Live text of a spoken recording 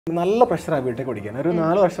നല്ല പ്രഷറാണ് വീട്ടിൽ കുടിക്കാൻ. ഒരു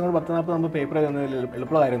 4 വർഷം കൊണ്ട് 10-40 നമ്മൾ പേപ്പർ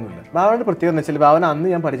എളുപ്പമുള്ള കാര്യമൊന്നുമില്ല. ഭാവൻ്റെ പ്രത്യേകത എന്ന് വെച്ചാൽ ഭാവന അന്ന്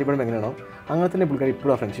ഞാൻ പരിചയപ്പെടുമ്പോൾ എങ്ങനെയാണോ അങ്ങനെ തന്നെ പുള്ളിക്കാർ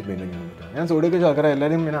ഇപ്പോഴും ഫ്രണ്ട്ഷിപ്പ് ചെയ്യുന്നത്. ഞാൻ സോഡിയൊക്കെ ആൾക്കാരെ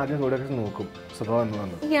എല്ലാവരും ഞാൻ ആദ്യം സോഡിയൊക്കെ നോക്കും. സ്വഭാവം എന്ന്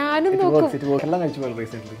പറഞ്ഞു എല്ലാം കഴിച്ചു പോയി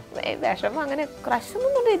റീസെന്റ്.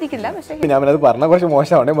 ഞാനത് പറഞ്ഞ കുറച്ച്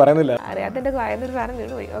മോശമാണ് പറയുന്നില്ല.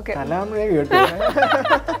 കലാന്ന് ഞാൻ കേട്ടു.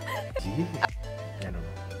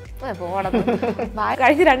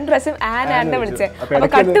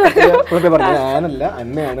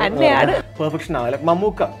 പെർഫെക്ഷൻ ആവില്ല.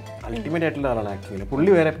 മമ്മൂക്ക അൾട്ടിമേറ്റ് ആയിട്ടുള്ള ആളാണ് ആക്ച്വലി.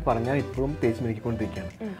 പുള്ളി വരെ പറഞ്ഞാൽ ഇപ്പോഴും തേച്ച്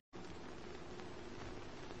മെരുക്കിക്കൊണ്ടിരിക്കുകയാണ്.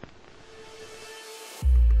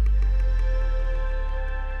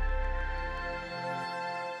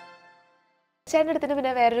 ചേട്ടൻ്റെ അടുത്തിന്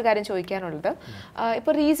പിന്നെ വേറൊരു കാര്യം ചോദിക്കാനുള്ളത്,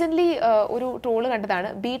 ഇപ്പോൾ റീസെൻ്റ്ലി ഒരു ട്രോള് കണ്ടതാണ്,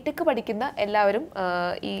 ബിടെക് പഠിക്കുന്ന എല്ലാവരും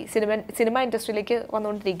ഈ സിനിമ ഇൻഡസ്ട്രിയിലേക്ക്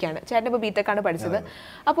വന്നുകൊണ്ടിരിക്കുകയാണ്. ചേട്ടൻ ഇപ്പോൾ ബിടെക്കാണ് പഠിച്ചത്.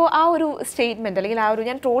 അപ്പോൾ ആ ഒരു സ്റ്റേറ്റ്മെൻറ്റ് അല്ലെങ്കിൽ ആ ഒരു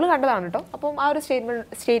ഞാൻ ട്രോള് കണ്ടതാണ് കേട്ടോ, അപ്പം ആ ഒരു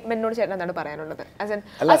സ്റ്റേറ്റ്മെൻറ്റിനോട് ചേട്ടൻ എന്താണ് പറയാനുള്ളത്? അത്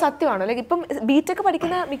സത്യമാണോ? അല്ലെങ്കിൽ ഇപ്പം ബിടെക്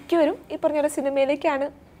പഠിക്കുന്ന മിക്കവരും ഈ പറഞ്ഞ പോലെ സിനിമയിലേക്കാണ്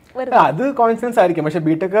വരുന്നത്. അത് കോൺഫിഡൻസ് ആയിരിക്കും. പക്ഷേ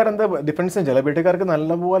ബിടെക്കാർ എന്താ ഡിഫറൻസ് വെച്ചാൽ ബിടെക്കാർക്ക്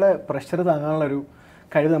നല്ലപോലെ പ്രഷർ താങ്ങാനുള്ള ഒരു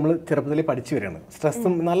കഴിവ് നമ്മൾ ചെറുപ്പത്തിൽ പഠിച്ചു വരികയാണ്.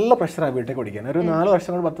 സ്ട്രെസ്സും നല്ല പ്രഷറാണ് വീട്ടിൽ കുടിക്കാൻ. ഒരു 4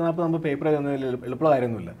 വർഷം കൊണ്ട് 10-40 നമ്മൾ പേപ്പർ എളുപ്പമുള്ള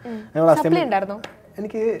കാര്യമൊന്നുമില്ല.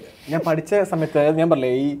 എനിക്ക് ഞാൻ പഠിച്ച സമയത്ത് ഞാൻ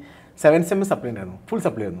പറഞ്ഞില്ലേ ഈ 7 സെം സപ്ലൈ ഉണ്ടായിരുന്നു, ഫുൾ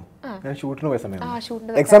സപ്ലൈ ആയിരുന്നു. ഞാൻ ഷൂട്ടിന് പോയ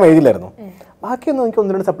സമയത്ത് എക്സാം എഴുതില്ലായിരുന്നു. ബാക്കിയൊന്നും എനിക്ക്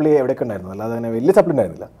 1-2 സപ്ലൈ എവിടെയൊക്കെ ഉണ്ടായിരുന്നു, അല്ലാതെ അങ്ങനെ വലിയ സപ്ലൈ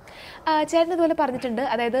ഉണ്ടായിരുന്നില്ല. ചേട്ടൻ ഇതുപോലെ പറഞ്ഞിട്ടുണ്ട്,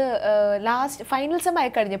 അതായത് ലാസ്റ്റ് ഫൈനൽ സെം ആയി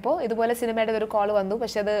കഴിഞ്ഞപ്പോൾ ഇതുപോലെ സിനിമയുടെ ഒരു കോൾ വന്നു,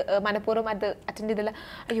 പക്ഷെ അത് മനഃപൂർവ്വം അത് അറ്റൻഡ് ചെയ്തില്ല.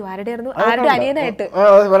 അയ്യോ ആരുടെ ആയിരുന്നു, ആരുടെ അനിയനായിട്ട്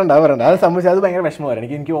വരണ്ട അത് സംബന്ധിച്ച് അത് ഭയങ്കര വിഷമമായിരുന്നു.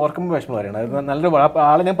 എനിക്ക് ഓർക്കുമ്പോൾ വിഷമമായിരുന്നു. അത് നല്ലൊരു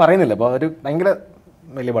ആളെ ഞാൻ പറയുന്നില്ല. അപ്പോൾ ഒരു ഭയങ്കര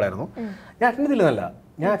വലിയ പടമായിരുന്നു. ഞാൻ അറ്റൻഡ് ചെയ്തില്ലെന്നല്ല,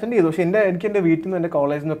 ഞാൻ അറ്റൻഡ് ചെയ്തു. പക്ഷേ എനിക്ക് എൻ്റെ വീട്ടിൽ നിന്നും എൻ്റെ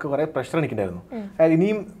കോളേജിൽ നിന്നൊക്കെ കുറേ പ്രഷർ എനിക്കുണ്ടായിരുന്നു.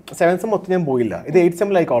 ഇനിയും 7 സെം മൊത്തം ഞാൻ പോയില്ല. ഇത് 8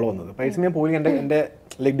 സെമ്മിലായി കോൾ വന്നത്. അപ്പോൾ 8 സെം ഞാൻ പോയി എൻ്റെ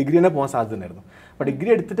ലൈക്ക് ഡിഗ്രി തന്നെ പോകാൻ സാധ്യത ഉണ്ടായിരുന്നു. അപ്പോൾ ഡിഗ്രി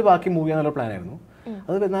എടുത്തിട്ട് ബാക്കി മൂവ് ചെയ്യാനുള്ള പ്ലാനായിരുന്നു.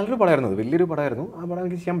 അത് നല്ലൊരു പടമായിരുന്നു, വലിയൊരു പടമായിരുന്നു. ആ പടം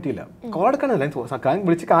എനിക്ക് ചെയ്യാൻ പറ്റിയില്ല. കോൾ എടുക്കണമല്ല, ഞാൻ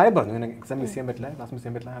വിളിച്ച് കാര്യം പറഞ്ഞു, ഞാൻ എക്സാം മിസ് ചെയ്യാൻ പറ്റില്ല, ക്ലാസ് മിസ്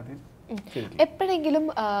ചെയ്യാൻ പറ്റില്ല. എപ്പോഴെങ്കിലും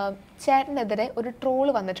ചേട്ടനെതിരെ ഒരു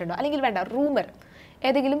ട്രോള് വന്നിട്ടുണ്ടോ? അല്ലെങ്കിൽ വേണ്ട റൂമർ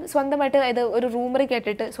ഏതെങ്കിലും സ്വന്തമായിട്ട് ഒരു റൂമർ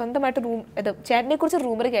കേട്ടിട്ട് സ്വന്തമായിട്ട് ചേട്ടനെ കുറിച്ച്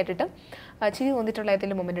റൂമർ കേട്ടിട്ട് ചിരി തോന്നിയിട്ടുള്ള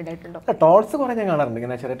ഏതെങ്കിലും മൊമെന്റ് ഉണ്ടായിട്ടുണ്ടോ? ടോൾസ് കുറെ ഞാൻ കാണാറുണ്ട്.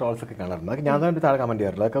 ഇങ്ങനെ ചെറിയ ടോൾസ് ഒക്കെ കാണാറുണ്ട്. അതൊക്കെ ഞാൻ തന്നെ താഴെ കമന്റ്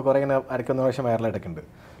ചെയ്യാറില്ല. അതൊക്കെ കുറെ ഇങ്ങനെ അരക്കുന്ന പ്രാവശ്യം വൈറലായിട്ടൊക്കെ ഉണ്ട്.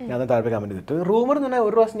 ഞാൻ തന്നെ താഴെ കമന്റ് ചെയ്തിട്ട് റൂമർ എന്ന് പറഞ്ഞാൽ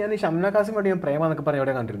ഒരു പ്രാവശ്യം ഞാൻ ഈ ഷംന കാസിം വേണ്ടി ഞാൻ പ്രേമ എന്നൊക്കെ പറഞ്ഞ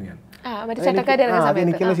എവിടെ കണ്ടിരുന്നു. ഞാൻ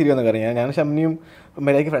എനിക്ക് തന്നെ ശരിയെന്ന് അറിയാം. ഞാൻ ഷംനിയും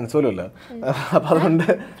മര്യാദയ്ക്ക് ഫ്രണ്ട്സ് പോലും ഇല്ല. അപ്പൊ അതുകൊണ്ട്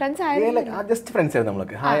ജസ്റ്റ് ഫ്രണ്ട്സ് ആയിരുന്നു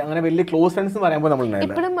നമ്മളൊക്കെ. അങ്ങനെ വലിയ ക്ലോസ് ഫ്രണ്ട്സ് എന്ന് പറയുമ്പോൾ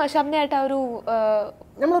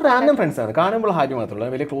നമ്മൾ റാൻഡം ഫ്രണ്ട്സ് ആണ്. കാണുമ്പോൾ ഹാജി മാത്രമല്ല,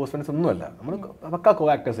 വലിയ ക്ലോസ് ഫ്രണ്ട്സ് ഒന്നുമല്ല. നമ്മൾ പക്ക കോ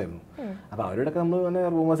ആക്ടേഴ്സ് ആയിരുന്നു. അപ്പോൾ അവരോടൊക്കെ നമ്മൾ തന്നെ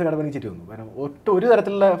റൂമേഴ്സ് കടപ്പണിച്ചിട്ട് വന്നു. കാരണം ഒട്ടും ഒരു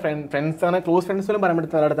തരത്തിലുള്ള ഫ്രണ്ട്സ് ആണ്, ക്ലോസ് ഫ്രണ്ട്സ് പോലും പറയാൻ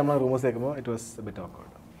പറ്റുന്ന നമ്മൾ റൂമേഴ്സ് കേൾക്കുമ്പോൾ it was A bit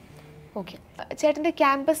awkward. Okay, ചേട്ടൻ്റെ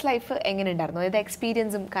ക്യാമ്പസ് ലൈഫ് എങ്ങനെ ഉണ്ടായിരുന്നു? അതായത്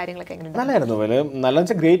എക്സ്പീരിയൻസും കാര്യങ്ങളൊക്കെ എങ്ങനെ നല്ലായിരുന്നു. നല്ല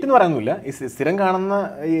വെച്ചാൽ ഗ്രേറ്റ് എന്ന് പറയാനൊന്നുമില്ല. ഈ സ്ഥിരം കാണുന്ന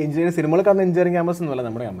ഈ എഞ്ചിനീയറിംഗ് സിനിമകൾ കാണുന്ന എഞ്ചിനീയറിംഗ് ക്യാമ്പസ് ഒന്നുമല്ല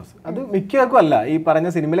നമ്മുടെ ക്യാമ്പസ്. അത് മിക്കവർക്കും അല്ല. ഈ പറഞ്ഞ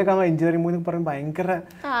സിനിമയിലെ കാണുന്ന എഞ്ചിനീയറിംഗ് മൂന്ന് പറയുമ്പോൾ ഭയങ്കര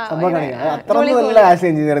സംഭവം കാണിക്കുക. അത്ര നല്ല ആശയം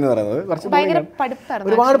എഞ്ചിനീയറിംഗ് എന്ന് പറയുന്നത് കുറച്ച്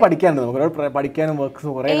ഒരുപാട് പഠിക്കാനുണ്ട്. നമുക്ക് പഠിക്കാനും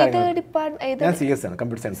വർക്ക്സും കുറേ കാര്യങ്ങൾ. ഞാൻ CS ആണ്,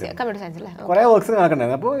 കമ്പ്യൂട്ടർ സയൻസ്. കുറേ വർക്ക്സ്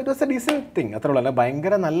നടക്കണ്ടായിരുന്നു. അപ്പോൾ it was A decent thing. അത്ര ഉള്ളൂ.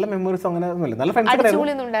 ഭയങ്കര നല്ല മെമ്മറീസ് അങ്ങനെ ഒന്നുമില്ല. നല്ല ഫ്രണ്ട്സ്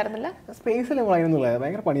സ്പേസിൽ നമ്മളൊന്നുമില്ല.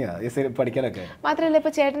 ഭയങ്കര പണിയാണ് പഠിക്കാനൊക്കെ. മാത്രമല്ല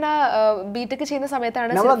ഇപ്പൊ ചേട്ടന ബിടെക് ചെയ്യുന്ന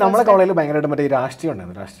സമയത്താണ് നമ്മളെ കോളേജിൽ ഭയങ്കരമായിട്ട് മറ്റേ രാഷ്ട്രീയം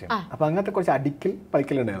ഉണ്ടായിരുന്നു. രാഷ്ട്രീയം അപ്പൊ അങ്ങനത്തെ കുറച്ച്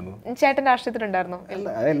പഠിക്കലുണ്ടായിരുന്നു. ചേട്ടൻ രാഷ്ട്രീയത്തിലുണ്ടായിരുന്നു?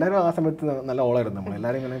 എല്ലാവരും ആ സമയത്ത് നല്ല ഓളായിരുന്നു. നമ്മൾ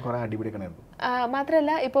എല്ലാവരും ഇങ്ങനെ കുറെ അടിപിടിക്കണായിരുന്നു.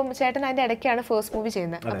 മാത്രമല്ല ഇപ്പം ചേട്ടൻ അതിന്റെ ഇടയ്ക്കാണ് ഫസ്റ്റ് മൂവി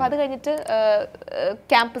ചെയ്യുന്നത്. അപ്പൊ അത് കഴിഞ്ഞിട്ട്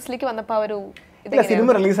ക്യാമ്പസിലേക്ക് വന്നപ്പോ ഒരു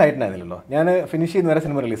സിനിമ റിലീസ് ആയിട്ടുണ്ടായിരുന്നില്ലല്ലോ. ഞാൻ ഫിനിഷ് ചെയ്യുന്ന വരെ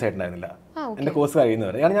സിനിമ റിലീസ് ആയിട്ടുണ്ടായിരുന്നില്ല. എന്റെ കോഴ്സ്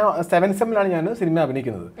കഴിയുന്നവരെ. കാരണം ഞാൻ 7 സെമ്മിലാണ് ഞാൻ സിനിമ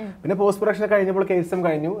അഭിനയിക്കുന്നത്. പിന്നെ പോസ്റ്റ് പ്രൊഡക്ഷൻ കഴിഞ്ഞപ്പോൾ 8 സെം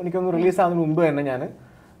കഴിഞ്ഞു. എനിക്കൊന്ന് റിലീസ് ആവുന്നതിന് മുമ്പ് തന്നെ ഞാൻ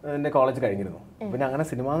എൻ്റെ കോളേജ് കഴിഞ്ഞിരുന്നു. പിന്നെ അങ്ങനെ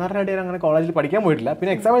സിനിമ നടനായിട്ട് അങ്ങനെ കോളേജിൽ പഠിക്കാൻ പോയിട്ടില്ല.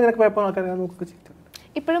 പിന്നെ എക്സാം കഴിഞ്ഞൊക്കെ പോയപ്പോൾ ആൾക്കാർ നോക്കുക ചെയ്തു.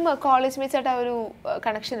 ഇപ്പോഴും കോളേജ് മേറ്റ്സ് ആയിട്ട് ഒരു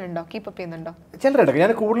കണക്ഷൻ ഉണ്ടോ? കീപ്പ് ചെയ്യുന്നുണ്ടോ? ചിലരൊക്കെ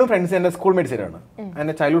ഞാൻ കൂടുതലും ഫ്രണ്ട്സ് എൻ്റെ സ്കൂൾ മേറ്റ്സ് ആണ്.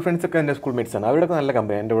 എൻ്റെ ചൈൽഡ്ഹുഡ് ഫ്രണ്ട്സ് ഒക്കെ എൻ്റെ സ്കൂൾ മേറ്റ്സ് ആണ്. അവരുടെ നല്ല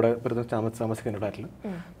കമ്പനി. എൻ്റെ ഇവിടെ താമസിക്കുന്ന ഫ്ലാറ്റിൽ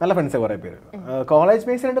നല്ല ഫ്രണ്ട്സ് കുറേ പേര്. കോളേജ്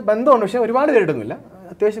മേറ്റ്സിനായിട്ട് ബന്ധമുണ്ട്, പക്ഷേ ഒരുപാട് പേരുടൊന്നുമില്ല.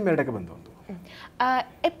 അത്യാവശ്യം പേരുടെയൊക്കെ ബന്ധമുണ്ട്.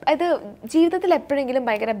 അത് ജീവിതത്തിൽ എപ്പോഴെങ്കിലും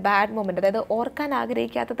ഭയങ്കര ബാഡ് മൊമെന്റ്, അതായത് ഓർക്കാൻ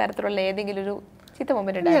ആഗ്രഹിക്കാത്ത തരത്തിലുള്ള ഏതെങ്കിലും ഒരു ചീത്ത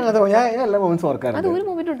മൊമെന്റ്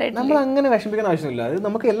നമ്മൾ അങ്ങനെ വിഷമിക്കാൻ ആവശ്യമില്ല. അത്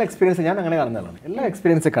നമുക്ക് എല്ലാ എക്സ്പീരിയൻസ് ഞാൻ അങ്ങനെ കാണുന്ന ആളാണ്. എല്ലാ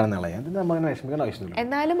എക്സ്പീരിയൻസ് കാണുന്ന ആളാണ്. അത് നമ്മൾ അങ്ങനെ വിഷമിക്കാൻ ആവശ്യമില്ല.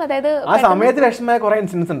 എന്നാലും അതായത് ആ സമയത്ത് വിഷമമായ കുറെ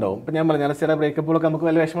ഇൻസിഡൻസ് ഉണ്ടാവും. ഇപ്പൊ ഞാൻ പറഞ്ഞു ചില ബ്രേക്കപ്പുകളൊക്കെ നമുക്ക്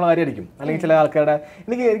വലിയ വിഷമമുള്ള കാര്യമായിരിക്കും. അല്ലെങ്കിൽ ചില ആൾക്കാരുടെ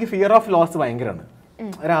എനിക്ക് ഫിയർ ഓഫ് ലോസ് ഭയങ്കരമാണ്.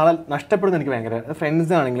 ഒരാളെ നഷ്ടപ്പെടുന്ന എനിക്ക് ഭയങ്കര,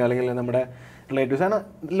 ഫ്രണ്ട്സ് ആണെങ്കിലും അല്ലെങ്കിൽ നമ്മുടെ റിലേറ്റീവ്സ് ആണ്.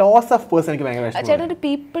 ലോസ് ഓഫ് പേഴ്സൺ എനിക്ക് ഭയങ്കര ഇഷ്ടമാണ്. ചേട്ടൻ ഒരു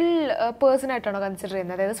പീപ്പിൾ പേഴ്സൺ ആയിട്ടാണോ കൺസിഡർ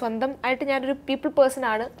ചെയ്യുന്നത്? അതായത് സ്വന്തം ആയിട്ട് ഞാനൊരു പീപ്പിൾ പേഴ്സൺ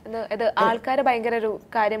ആണ്, ആൾക്കാരെ ഭയങ്കര ഒരു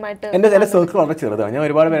കാര്യമായിട്ട്. എന്റെ സർക്കിൾ വളരെ ചെറുതാണ്. ഞാൻ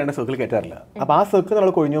ഒരുപാട് പേരുടെ സർക്കിൾ കയറ്റാറില്ല. അപ്പൊ ആ സർക്കിൾ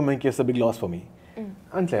നമ്മൾ കൊഴിഞ്ഞു എനിക്ക് ബിഗ് ലോസ് ഫോർ മീ.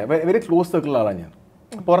 മനസ്സിലായി. വെരി ക്ലോസ് സർക്കിൾ ആളാണ് ഞാൻ.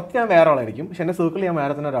 പുറത്ത് ഞാൻ വേറെ ആളായിരിക്കും, പക്ഷെ എൻ്റെ സർക്കിളിൽ ഞാൻ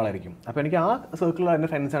വേറെ തന്നെ ഒരാളായിരിക്കും. അപ്പോൾ എനിക്ക് ആ സർക്കിളിൽ എൻ്റെ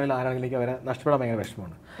ഫ്രണ്ട്സ് ആണെങ്കിലും ആരാണെങ്കിലും എനിക്ക് അവരെ നഷ്ടപ്പെടാൻ ഭയങ്കര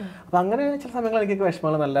വിഷമമാണ്. അപ്പോൾ അങ്ങനെ ചില സമയങ്ങളിൽ എനിക്ക്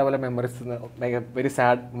വിഷമങ്ങൾ നല്ലപോലെ മെമ്മറീസ് വെരി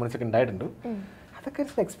സാഡ് മൊമെന്റ്സ് ഒക്കെ ഉണ്ടായിട്ടുണ്ട്. അതൊക്കെ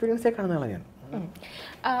എക്സ്പീരിയൻസ് ഒക്കെ കാണുന്ന ആളാണ് ഞാൻ.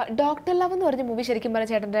 ഡോക്ടർ ലവ് എന്ന് പറഞ്ഞ മൂവി ശരിക്കും പറഞ്ഞ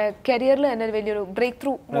ചേട്ടൻ്റെ കരിയറിൽ തന്നെ ഒരു വലിയൊരു ബ്രേക്ക്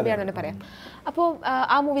ത്രൂ മൂവിയാണ് തന്നെ പറയാം. അപ്പോൾ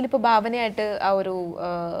ആ മൂവിയിൽ ഇപ്പോൾ ഭാവനയായിട്ട് ആ ഒരു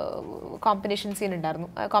കോമ്പിനേഷൻ സീൻ ഉണ്ടായിരുന്നു,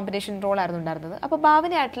 കോമ്പിനേഷൻ റോൾ ആയിരുന്നു ഉണ്ടായിരുന്നത്. അപ്പോൾ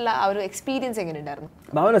ഭാവനയായിട്ടുള്ള ആ ഒരു എക്സ്പീരിയൻസ് എങ്ങനെ ഉണ്ടായിരുന്നു?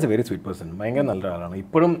 ഭാവന is A very sweet person, ഭയങ്കര നല്ല ഒരാളാണ്.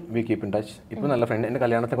 ഇപ്പോഴും വി കീപ്പ് ഇൻ ടച്ച്. ഇപ്പോൾ നല്ല ഫ്രണ്ട്. എൻ്റെ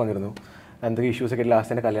കല്യാണത്തിന് വന്നിരുന്നു, എന്തൊക്കെ ഇഷ്യൂസ് ഒക്കെ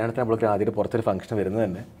ലാസ്റ്റ് എൻ്റെ കല്യാണത്തിന് നമ്മൾക്ക് ആദ്യം പുറത്തൊരു ഫംഗ്ഷൻ വരുന്നത്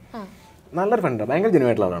തന്നെ. നല്ലൊരു ഫ്രണ്ടാണ്, ഭയങ്കര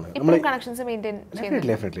ജെനുവായിട്ടുള്ള ആളാണ്.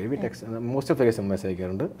 Most of the case message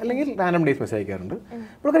അയക്കാറുണ്ട്, അല്ലെങ്കിൽ റാൻഡം ഡേയ്സ് മെസ്സേജ് അയക്കാറുണ്ട്.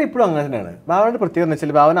 പുള്ളിക്കാർ ഇപ്പോഴും അങ്ങനെ തന്നെയാണ്. ഭാവനയുടെ പ്രത്യേകത എന്ന്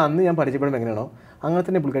വെച്ചാൽ ഭാവന അന്ന് ഞാൻ പരിചയപ്പെടുമ്പോൾ എങ്ങനെയാണോ അങ്ങനെ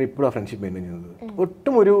തന്നെ പുള്ളിക്കാർ ഇപ്പോഴും ആ ഫ്രണ്ട്ഷിപ്പ് മെയിൻറ്റെയിൻ ചെയ്യുന്നത്.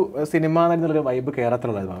 ഒട്ടും ഒരു സിനിമ എന്നുള്ളൊരു വൈബ്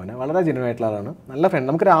കയറത്തുള്ളത് ഭാവന. വളരെ ജെനുവായിട്ടുള്ള ആളാണ്, നല്ല ഫ്രണ്ട്.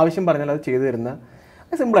 നമുക്കൊരു ആവശ്യം പറഞ്ഞാൽ അത് ചെയ്തു തരുന്ന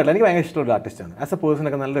സിമ്പിളായിട്ടില്ല. എനിക്ക് ഭയങ്കര ഇഷ്ടമുള്ള ആർട്ടിസ്റ്റാണ്. ആസ് എ പേഴ്സൺ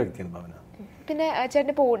ഒക്കെ നല്ല വ്യക്തിയാണ് ഭാവന. പിന്നെ ചേട്ടൻ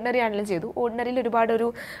ഇപ്പോൾ ഓർഡിനറി ആണെങ്കിലും ചെയ്തു. ഓർഡിനറിയിൽ ഒരുപാട് ഒരു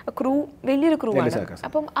ക്രൂ, വലിയൊരു ക്രൂ ആണ്.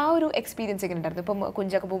 അപ്പം ആ ഒരു എക്സ്പീരിയൻസ് എങ്ങനെ ഉണ്ടായിരുന്നു? ഇപ്പം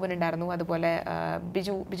കുഞ്ചാക്കോ ബോബൻ ഉണ്ടായിരുന്നു, അതുപോലെ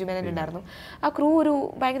ബിജു മേനൻ ഉണ്ടായിരുന്നു. ആ ക്രൂ ഒരു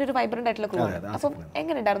ഭയങ്കര ഒരു വൈബ്രന്റ് ആയിട്ടുള്ള ക്രൂ ആണ്. അപ്പം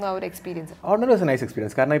എങ്ങനെ ഉണ്ടായിരുന്നു ആ ഒരു experience? Ordinary was A nice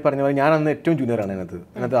experience. കാരണം ഈ പറഞ്ഞ പോലെ ഞാൻ അന്ന് ഏറ്റവും ജൂനിയർ ആണ്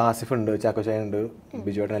അതിനകത്ത് ആസിഫ് ഉണ്ട്, ചാക്കോ ചായ ഉണ്ട്,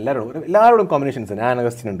 ബിജു ഏട്ടൻ, എല്ലാവരോടും കോമ്പിനേഷൻസ് ഉണ്ട്.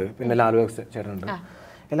 അഗസ്റ്റിൻ ഉണ്ട്, പിന്നെ ലാലു ചേട്ടനുണ്ട്.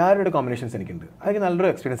 എല്ലാവരുടെ കോമ്പിനേഷൻസ് എനിക്കുണ്ട്. അതൊക്കെ നല്ലൊരു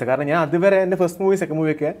എക്സ്പീരിയൻസ്. കാരണം ഞാൻ അതുവരെ എൻ്റെ ഫസ്റ്റ് മൂവി സെക്കൻഡ്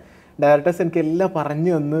മൂവിയൊക്കെ ഡയറക്ടേഴ്സ് എനിക്ക് എല്ലാം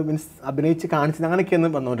പറഞ്ഞു വന്ന് മീൻസ് അഭിനയിച്ച് കാണിച്ച് അങ്ങനെയൊക്കെയാണ്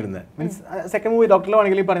വന്നുകൊണ്ടിരുന്നത്. മീൻസ് സെക്കൻഡ് മൂവി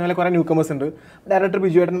ഡോക്ടറിലാണെങ്കിൽ പറഞ്ഞ പോലെ കുറേ ന്യൂ കമേഴ്സ് ഉണ്ട്. ഡയറക്ടർ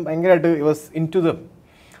ബിജു ഏട്ടൻ ഭയങ്കരമായിട്ട് വാസ് ഇൻ ടു ദം.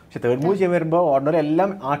 പക്ഷെ തേർഡ് മൂവി ചെയ്യാൻ വരുമ്പോൾ ഓർഡിനറി എല്ലാം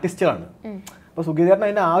ആർട്ടിസ്റ്റുകളാണ്. അപ്പോൾ സുഖീതേട്ടൻ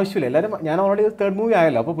അതിൻ്റെ ആവശ്യമില്ല. എല്ലാവരും ഞാൻ ഓൾറെഡി തേർഡ് മൂവി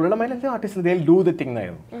ആയല്ലോ, അപ്പോൾ പുള്ളിയുടെ മൈൻഡ് എല്ലാ artist they do the thing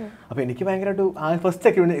ആയിരുന്നു. അപ്പോൾ എനിക്ക് ഭയങ്കരമായിട്ട് ആ ഫസ്റ്റ്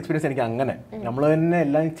എക്സ്പീരിയൻസ് എനിക്ക് അങ്ങനെ നമ്മൾ തന്നെ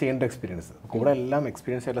എല്ലാം ചെയ്യേണ്ട എക്സ്പീരിയൻസ്, കൂടെ എല്ലാം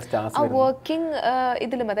എക്സ്പീരിയൻസ് ആയിട്ടുള്ള സ്റ്റാഫ് വർക്കിംഗ്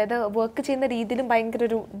ഇതിലും, അതായത് വർക്ക് ചെയ്യുന്ന രീതിയിലും ഭയങ്കര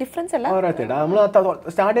ഒരു ഡിഫറൻസ് അല്ല. ഓരോരുത്തരുടെ നമ്മൾ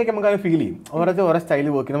സ്റ്റാർട്ട് ചെയ്യുമ്പോൾ നമുക്ക് അത് ഫീൽ ചെയ്യും. ഓരോരുത്തർ ഓരോ സ്റ്റൈൽ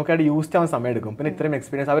വർക്ക് നമുക്ക് അവിടെ യൂസ് ചെയ്യാൻ സമയം എടുക്കും. പിന്നെ ഇത്രയും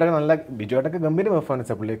എക്സ്പീരിയൻസ് അവരൊക്കെ നല്ല ബിജുവായിട്ടൊക്കെ ഗംഭീര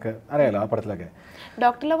പെർഫോമൻസ് പുള്ളിയൊക്കെ അറിയാലോ ആ പടത്തിലൊക്കെ.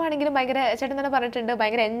 ഡോക്ടർ ലവ് ആണെങ്കിലും ഭയങ്കര ചേട്ടൻ തന്നെ പറഞ്ഞിട്ടുണ്ട്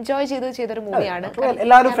ഭയങ്കര എൻജോയ് ചെയ്തൊരു മൂവിയാണ്.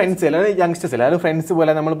 എല്ലാവരും ഫ്രണ്ട്സ്, എല്ലാവരും യങ്സ്റ്റേഴ്സ്, എല്ലാവരും ഫ്രണ്ട്സ്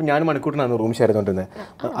പോലെ. നമ്മളിപ്പോൾ ഞാൻ മണിക്കൂട്ടിനാണ് റൂം ഷെയർ ചെയ്തുകൊണ്ടിരുന്നത്.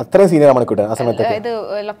 അത്രയും സീനിയർ മണിക്കൂട്ടൻ ആ സമയത്ത്.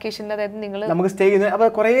 ലൊക്കേഷനിൽ അതായത് നിങ്ങൾ നമുക്ക് സ്റ്റേ ചെയ്യുന്നത് അപ്പോൾ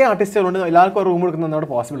കുറേ ആർട്ടിസ്റ്റുകളുണ്ട്, എല്ലാവർക്കും റൂം കൊടുക്കുന്നത് അവിടെ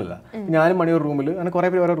പോസിബിൾ അല്ല. ഞാനും മണി ഒരു റൂമിൽ അങ്ങനെ കുറേ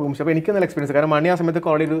പേര് ഓരോ റൂംസ്. അപ്പോൾ എനിക്ക് നല്ല എക്സ്പീരിയൻസ്. കാരണം മണി ആ സമയത്ത്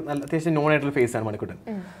ഓൾറെഡി ഒരു നല്ല അത്യാവശ്യം നോൺ ആയിട്ടുള്ള ഫേസ് ആണ് മണിക്കൂട്ടൻ.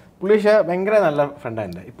 പുള്ളി പക്ഷേ ഭയങ്കര നല്ല ഫ്രണ്ടാണ്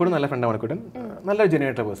എൻ്റെ, ഇപ്പോഴും നല്ല ഫ്രണ്ടാണ് മണിക്കൂട്ടൻ. നല്ലൊരു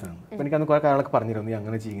ജെനുവായിട്ടുള്ള പേഴ്സൺ ആണ്. അപ്പോൾ എനിക്കന്ന് കുറേ കാര്യങ്ങളൊക്കെ പറഞ്ഞിരുന്നു, നീ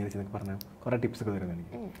അങ്ങനെ ചെയ്യുക ഇങ്ങനെ ചെയ്യുന്നൊക്കെ പറഞ്ഞ കുറേ ടിപ്സ് ഒക്കെ തരുന്നു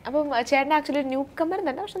എനിക്ക്. അപ്പം ചേട്ടൻ ആക്ച്വലി ന്യൂ കമ്മർ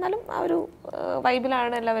തന്നെ, പക്ഷെ എന്നാലും ആ ഒരു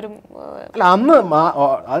വൈബിലാണ് എല്ലാവരും. അല്ല അന്ന്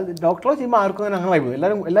ഡോക്ടറോ ചെയ്യുമ്പോൾ ആർക്കും അങ്ങനെ വൈബ്,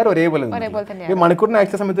 എല്ലാവരും ഒരേപോലെ ഈ മണിക്കൂറിന്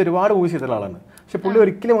അയച്ച സമയത്ത് ഒരുപാട് മൂവി ചെയ്തിട്ടുള്ള ആളാണ്. പക്ഷെ പുള്ളി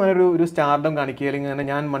ഒരിക്കലും അങ്ങനെ ഒരു സ്റ്റാർഡം കാണിക്കുക അല്ലെങ്കിൽ അങ്ങനെ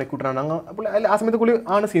ഞാൻ മണിക്കൂട്ടനാണ് പുള്ളി. ആ സമയത്ത് പുള്ളി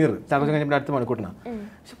ആണ് സീനിയർ, ചാക്കോച്ച കഴിഞ്ഞപ്പോൾ അടുത്ത് മണിക്കൂട്ടനാണ്.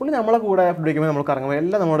 പക്ഷെ പുള്ളി നമ്മളെ കൂടെ ഫുഡ് കഴിക്കുമ്പോൾ നമ്മൾ കറങ്ങുമ്പോൾ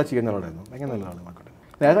എല്ലാം നമ്മളോട് ചെയ്യുന്നവരായിരുന്നു. ഭയങ്കര നല്ല ആളാണ് മണിക്കൂട്ടൻ.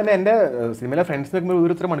 അതായത് തന്നെ എൻ്റെ സിനിമയിലെ ഫ്രണ്ട്സ് നോക്കുമ്പോൾ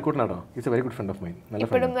ഒരു മണിക്കൂട്ടനാട്ടോ. It's A very good friend of mine. നല്ല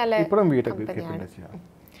ഫ്രണ്ട്, ഇപ്പോഴും വീട്ടൊക്കെ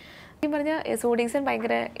പറഞ്ഞ സോഡീസൺ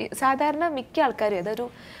ഭയങ്കര സാധാരണ മിക്ക ആൾക്കാരും അതൊരു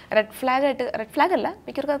റെഡ് ഫ്ലാഗ് ആയിട്ട്, റെഡ് ഫ്ലാഗ് അല്ല,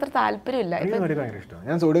 മിക്കവർക്കും അത്ര താല്പര്യമില്ല.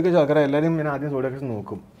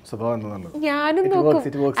 ഞാനും നോക്കും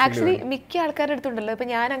ആക്ച്വലി. മിക്ക ആൾക്കാരുടെ അടുത്തുണ്ടല്ലോ, ഇപ്പൊ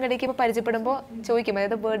ഞാൻ അങ്ങോട്ടേക്ക് ഇപ്പൊ പരിചയപ്പെടുമ്പോൾ ചോദിക്കും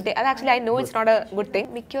അതായത് ബർത്ത്ഡേ, അത് actually I know it's not A good thing.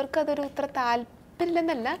 മിക്കവർക്കും അതൊരു ഇത്ര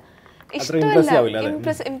താല്പര്യമില്ലെന്നല്ല, ഇഷ്ടമല്ല,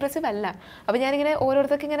 ഇംപ്രസീവ് അല്ല. അപ്പൊ ഞാനിങ്ങനെ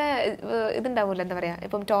ഓരോരുത്തർക്ക് ഇങ്ങനെ ഇതുണ്ടാവില്ല, എന്താ പറയാ,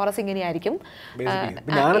 ഇപ്പം ടോറസ് ഇങ്ങനെയായിരിക്കും.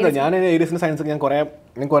 ഞാൻ ഏരിയസിന്റെ സയൻസ് ഞാൻ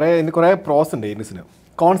കുറെ പ്രോസ് ഉണ്ട്, ഏരിയസിന്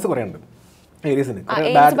കോൺസ് കുറെ ഉണ്ട്.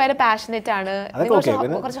 ഭയങ്കര പാഷനേറ്റ് ആണ്,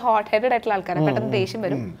 കുറച്ച് ഹോട്ട് ഹെഡഡ് ആയിട്ടുള്ള ആൾക്കാരാണ്, പെട്ടെന്ന് ദേഷ്യം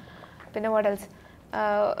വരും. പിന്നെ വാട്ട് എൽസ്,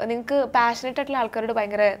 നിങ്ങൾക്ക് പാഷനേറ്റ് ആയിട്ടുള്ള ആൾക്കാരോട്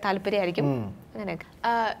ഭയങ്കര താല്പര്യമായിരിക്കും. അങ്ങനെയൊക്കെ.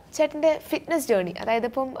 ചേട്ടൻ്റെ ഫിറ്റ്നസ് ജേർണി, അതായത്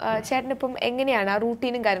ഇപ്പം ചേട്ടനിപ്പം എങ്ങനെയാണ് ആ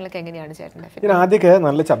റൂട്ടീനും കാര്യങ്ങളൊക്കെ എങ്ങനെയാണ് ചേട്ടൻ്റെ? ഞാൻ ആദ്യമൊക്കെ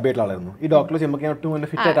നല്ല ചബ്ബായിട്ടുള്ള ആളായിരുന്നു. ഈ ഡോക്ടർ ചെയ്യുമ്പോൾ ഞാൻ ഒട്ടും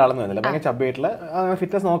ഫിറ്റ് ആയിട്ട് ആളെന്ന് പറഞ്ഞില്ല, ഭയങ്കര ചബ്ബായിട്ടുള്ള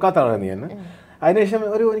ഫിറ്റ്നസ് നോക്കാത്ത ആളായിരുന്നു ഞാൻ. അതിനുശേഷം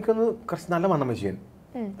എനിക്കൊന്ന് കുറച്ച് നല്ല വണ്ണം വെച്ച് ചെയ്യാൻ.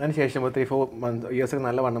 അതിനുശേഷം 3-4 ഇയേഴ്സ്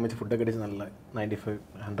നല്ല വണ്ണം വെച്ച് ഫുഡൊക്കെ അടിച്ച് നല്ല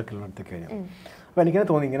 95-100 കിലോ അടുത്തൊക്കെ കഴിഞ്ഞു. അപ്പോൾ എനിക്കത്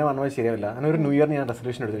തോന്നി ഇങ്ങനെ വണ്ണം വെച്ച് ശരിയാവില്ല. അങ്ങനെ ഒരു ന്യൂ ഇയറിന് ഞാൻ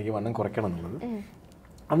റെസൊല്യൂഷൻ എടുത്തു, എനിക്ക് വണ്ണം കുറയ്ക്കണം എന്നുള്ളത്.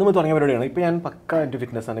 അന്ന് തുടങ്ങിയ പരിപാടിയാണ്. ഇപ്പോൾ ഞാൻ പക്ക എൻ്റെ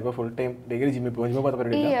ഫിറ്റ്നസ് ആണ്. ഇപ്പോൾ ഫുൾ ടൈം ഡെയിലി ജിമ്മിൽ പോകുന്ന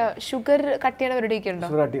പരിപാടി. ഷുഗർ കട്ട് ചെയ്യണ പരിപാടിയൊക്കെ ഉണ്ടോ?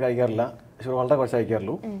 ഷുഗർ കട്ട് കഴിക്കാറില്ല, ഷുഗർ വളരെ കുറച്ച്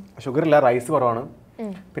കഴിക്കാറുള്ളൂ. ഷുഗർ ഇല്ല, റൈസ് കുറവാണ്,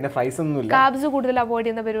 പിന്നെ ഫ്രൈസ് ഒന്നുമില്ല. കാർബ്സ് കൂടുതൽ അവോയ്ഡ്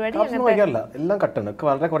ചെയ്യുന്ന പരിപാടി കഴിക്കാറില്ല, എല്ലാം കട്ടാണ്.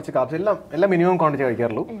 വളരെ കുറച്ച് കാർബ്സ്, എല്ലാം മിനിമം ക്വാണ്ടിറ്റി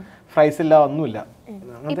കഴിക്കാറുള്ളൂ. ഫ്രൈസ് ഇല്ല, ഒന്നുമില്ല.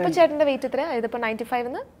 ഇപ്പൊ ചേട്ടന്റെ വെയിറ്റ് എത്രയാ? ഇതിപ്പോ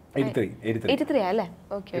 95 83 അല്ലേ?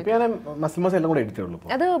 ഓക്കെ.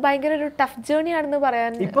 അത് ഭയങ്കര ഒരു ടഫ് ജേർണി ആണെന്ന്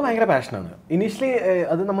പറയാൻ. ഇപ്പൊ ഭയങ്കര പാഷനാണ്. ഇനീഷ്യലി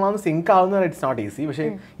അത് നമ്മളാണ് സിങ്ക് ആവുന്ന ഇറ്റ്സ് നോട്ട് ഈസി. പക്ഷേ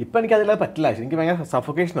ഇപ്പൊ എനിക്ക് അതിൽ പറ്റില്ല. എനിക്ക് ഭയങ്കര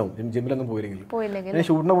സഫോക്കേഷൻ ആവും ജിമ്മിലൊന്നും പോയില്ലെങ്കിൽ.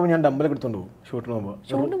 ഷൂട്ടിന് പോകുമ്പോൾ ഞാൻ ഡമ്പൽ എടുത്തോണ്ട് പോകും.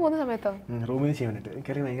 ഷൂട്ടിന് പോകുന്ന സമയത്തോ റൂമിൽ ചെയ്യാൻ വേണ്ടിട്ട്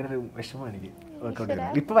എനിക്ക് ഭയങ്കര ഒരു വിഷമമാണ് എനിക്ക് വർക്കൗട്ട്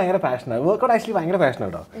ചെയ്യാൻ. ഇപ്പൊ ഭയങ്കര പാഷനാണ്. വർക്കൗട്ട് ആക്ച്വലി ഭയങ്കര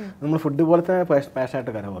പാഷനാട്ടോ. നമ്മൾ ഫുഡ് പോലത്തെ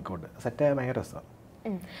പാഷനായിട്ട് കാര്യം വർക്കൗട്ട് സെറ്റ് ആയ ഭയങ്കര രസമാണ്.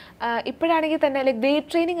 ഇപ്പോഴാണെങ്കിൽ തന്നെ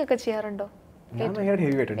വെയിറ്റ് ട്രെയിനിങ് ഒക്കെ ചെയ്യാറുണ്ടോ? ഞാൻ ഭയങ്കര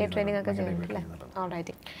ഹെവി ആയിട്ട് ട്രെയിനിങ് ഒക്കെ ചെയ്യുന്നുണ്ടല്ലേ?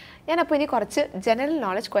 ഓൾറൈറ്റ്. ഞാനപ്പോൾ ഇനി കുറച്ച് ജനറൽ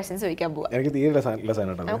നോളജ് ക്വസ്റ്റ്യൻസ് ചോദിക്കാൻ പോവാം. എനിക്ക് തീരെ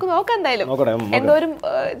രസമാണ്. നമുക്ക് നോക്കാം എന്തായാലും എന്തോരം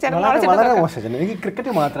ജനറൽ നോളജ്. വളരെ മോശം. എനിക്ക്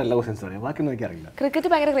ക്രിക്കറ്റ് മാത്രമല്ല ക്വസ്റ്റ്യൻസ് അറിയാം, ബാക്കിയൊന്നും എനിക്ക് അറിയില്ല. ക്രിക്കറ്റ്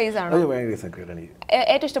ഭയങ്കര ക്രേസ് ആണോ?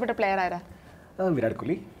 ഏറ്റവും ഇഷ്ടപ്പെട്ട പ്ലെയർ ആരാ? വിരാട്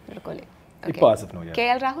കോഹ്ലി. വിരാട് കോഹ്ലി. ഇപ്പോൾ ആസിഫ് നോ.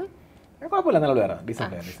 KL രാഹുൽ കുഴപ്പമില്ല, നല്ല പ്ലെയറാ. Decent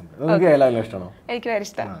player. നിങ്ങൾക്ക് KL ഇഷ്ടമാണോ? എനിക്ക് ഭയങ്കര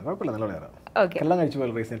ഇഷ്ടമാണ്. കുഴപ്പമില്ല, നല്ല പ്ലെയറാ. ഓക്കെ. എല്ലാം കഴിച്ചു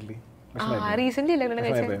പോയി റീസെന്റ്. റീസെന്റ് അല്ലേ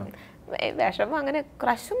കഴിച്ചത്? വിഷമം അങ്ങനെ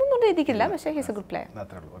ക്രഷൊന്നും എഴുതിക്കില്ല, പക്ഷേ he's A good player.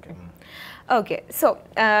 Okay. So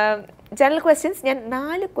general questions ഞാൻ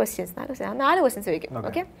 4 ക്വസ്റ്റ്യൻസ് ചോദിക്കും.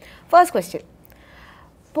 ഓക്കെ. ഫസ്റ്റ് ക്വസ്റ്റ്യൻ,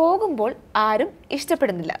 പോകുമ്പോൾ ആരും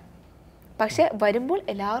ഇഷ്ടപ്പെടുന്നില്ല, പക്ഷെ വരുമ്പോൾ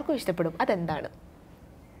എല്ലാവർക്കും ഇഷ്ടപ്പെടും, അതെന്താണ്?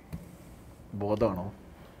 ബോധമാണോ?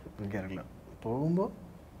 എനിക്കറിയില്ല.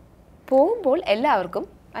 പോകുമ്പോൾ എല്ലാവർക്കും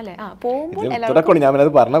അല്ലേ? പോകുമ്പോൾ ഞാൻ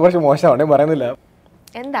പറഞ്ഞ കുറച്ച് മോശമാണ്, പറയുന്നില്ല.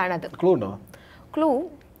 എന്താണത്? ക്ലൂ ഉണ്ടോ? ക്ലൂ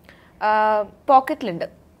പോക്കറ്റിലുണ്ട്.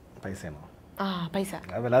 പൈസയാണോ? പൈസ.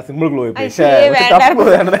 Simple clue.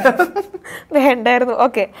 വേണ്ടായിരുന്നു.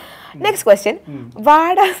 ഓക്കെ. നെക്സ്റ്റ് ക്വസ്റ്റ്യൻ,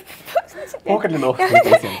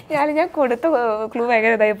 ഞാൻ കൊടുത്ത ക്ലൂ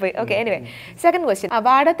ഭയങ്കര ഇതായി പോയി. ഓക്കെ. എനിവേ, സെക്കൻഡ് ക്വസ്റ്റ്യൻ,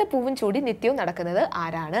 വാടാത്ത പൂവും ചൂടി നിത്യവും നടക്കുന്നത്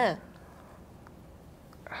ആരാണ്?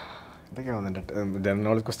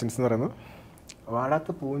 വാടാത്ത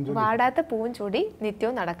പൂവും ചൂടി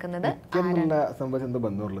നിത്യവും നടക്കുന്നത്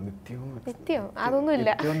നിത്യം അതൊന്നുമില്ല.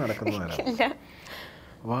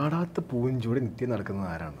 വാടാത്ത പൂവും ചൂടി നിത്യം നടക്കുന്നത്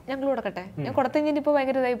ആരാണ്? ഞങ്ങൾ കൊടുക്കട്ടെ? ഞാൻ കൊടുത്തു കഴിഞ്ഞാൽ ഇപ്പൊ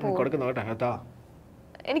ഭയങ്കര ഇതായി പോകും.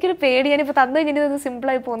 എനിക്കൊരു പേടി, ഞാനിപ്പോ തന്നു കഴിഞ്ഞത് സിമ്പിൾ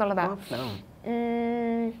ആയി പോകുന്നുള്ളതാ.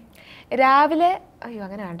 രാവിലെ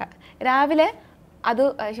അങ്ങനെ വേണ്ട. രാവിലെ അത്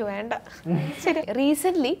വേണ്ട. ശരി.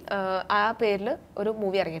 റീസെന്റ് ആ പേരിൽ ഒരു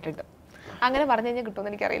മൂവി ഇറങ്ങിയിട്ടുണ്ട്. അങ്ങനെ പറഞ്ഞു കഴിഞ്ഞാൽ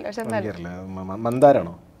കിട്ടുമെന്ന് എനിക്കറിയില്ല. പക്ഷെ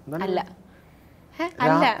മന്ദാരാണോ? അല്ല.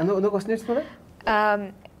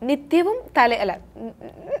 നിത്യവും അല്ല,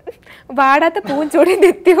 വാടാത്ത പൂവും ചൂടി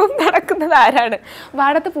നിത്യവും നടക്കുന്നത് ആരാണ്?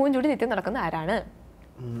 വാടാത്ത പൂവും ചൂടി നിത്യം നടക്കുന്ന ആരാണ്?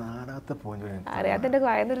 അറിയാത്തിന്റെ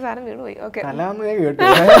വായന്നൊരു സാധനം വീണുപോയി. ഓക്കെ.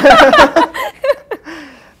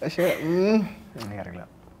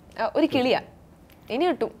 ഒരു കിളിയാ. ഇനി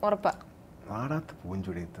കിട്ടും ഉറപ്പാ.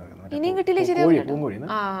 ഇനിയും കിട്ടിയില്ലേ? ശരി.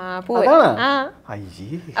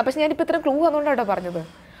 പക്ഷെ ഞാനിപ്പോ ഇത്ര ക്ലൂ വന്നോണ്ടാട്ടോ പറഞ്ഞത്.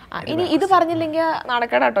 ഇനി ഇത് പറഞ്ഞില്ലെങ്കിൽ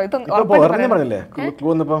നടക്കടാട്ടോ. ഇത്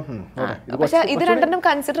പക്ഷെ ഇത് രണ്ടെണ്ണം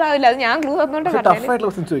കൺസിഡർ ആവില്ല. അത് ഞാൻ ക്ലൂ വന്നോണ്ട്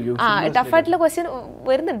ടഫായിട്ടുള്ള ക്വസ്റ്റ്യൻ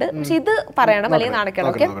വരുന്നുണ്ട്. പക്ഷെ ഇത് പറയണം, അല്ലെങ്കിൽ നടക്കണം.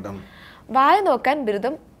 ഓക്കെ. വായ നോക്കാൻ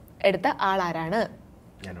ബിരുദം എടുത്ത ആളാരാണ്?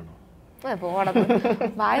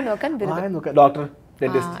 വായ നോക്കാൻ ബിരുദം.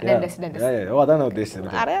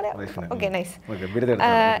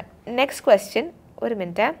 Next question. ഒരു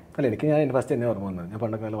മിനിറ്റ്.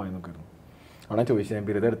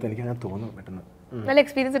 നല്ല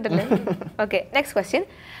എക്സ്പീരിയൻസ് ഉണ്ടല്ലേ? ഓക്കെ. നെക്സ്റ്റ് ക്വസ്റ്റ്യൻ,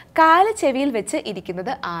 കാല് ചെവിയിൽ വെച്ച്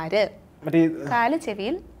ഇരിക്കുന്നത് ആര്? കാല്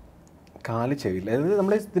ചെവിയിൽ.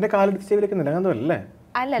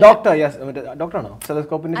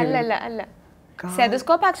 അല്ല.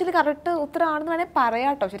 സ്റ്റെതസ്കോപ്പ് ആക്ച്വലി കറക്റ്റ് ഉത്തരമാണെന്ന് വേണേൽ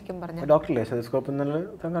പറയാട്ടോ. ശരിക്കും പറഞ്ഞാൽ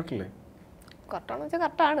കറക്റ്റാണെന്ന് വെച്ചാൽ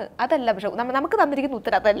കറക്റ്റാണ്. അതല്ല, പക്ഷെ നമുക്ക് തന്നിരിക്കുന്ന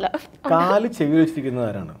ഉത്തരം അതല്ല. കാല് ചെവിയിൽ വെച്ചിരിക്കുന്നത്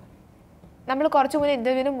ആരാണ്? നമ്മൾ കുറച്ചു മുന്നേ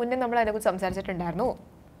ഇന്റർവ്യൂവിന് മുന്നേ നമ്മൾ അതിനെക്കുറിച്ച് സംസാരിച്ചിട്ടുണ്ടായിരുന്നു.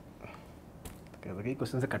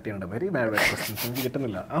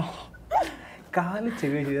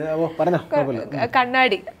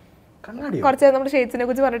 കണ്ണാടി. കുറച്ച് നമ്മുടെ ഷെയ്ഡ്സിനെ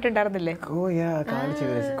കുറിച്ച് പറഞ്ഞിട്ടുണ്ടായിരുന്നില്ലേ?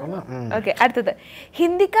 ഓക്കെ. അടുത്തത്,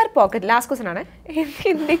 ഹിന്ദിക്കാർ പോക്കറ്റ്. ലാസ്റ്റ് ക്വസ്റ്റ്യൻ ആണ്.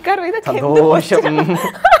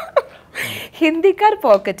 ഹിന്ദിക്കാർ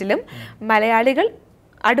പോക്കറ്റിലും മലയാളികൾ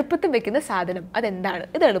അടുപ്പത്തും വെക്കുന്ന സാധനം അതെന്താണ്?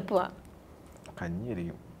 ഇത് എളുപ്പമാണ്.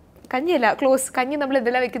 കഞ്ഞിയല്ല, ക്ലോസ്. കഞ്ഞി നമ്മൾ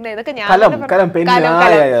എന്തെല്ലാം വെക്കുന്നത്? ഇതൊക്കെ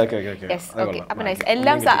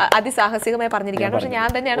എല്ലാം അതിസാഹസികമായി പറഞ്ഞിരിക്കുകയാണ്. പക്ഷെ ഞാൻ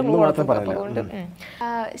തന്നെയാണ് ക്ലൂ കൊടുത്തത്.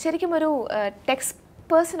 ശരിക്കും ഒരു ടെക്സ്റ്റ്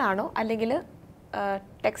പേഴ്സൺ ആണോ അല്ലെങ്കിൽ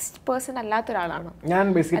ടെക്സ്റ്റ് പേഴ്സൺ അല്ലാത്ത ഒരാളാണോ? ഞാൻ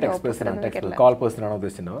ബേസിക്കലി ടെക്സ്റ്റ് പേഴ്സൺ ആണ്. ടെക്സ്റ്റ് കോൾ പേഴ്സൺ ആണോ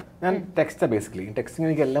ഉദ്ദേശിച്ചിട്ടുണ്ടോ? ഞാൻ ടെക്സ്റ്റ് ബേസിക്കലി. ടെക്സ്റ്റിംഗ്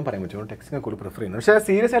എനിക്ക് എല്ലാം പറയാൻ പറ്റും. ടെക്സ്റ്റിംഗ് കൂടുതൽ പ്രിഫർ ചെയ്യുന്നത്. പക്ഷേ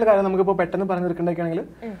സീരിയസ് ആയിട്ട് കാര്യം നമുക്കിപ്പോൾ പെട്ടെന്ന് പറഞ്ഞു തീർക്കണമെങ്കിൽ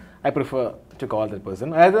I prefer to call the person.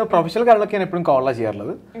 അതായത് പ്രൊഫഷണൽ കാര്യങ്ങളൊക്കെ ഞാൻ എപ്പോഴും കോളാണ്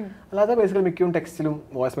ചെയ്യാറുള്ളത്. അല്ലാതെ ബേസിക്കലി മിക്കവും ടെക്സ്റ്റിലും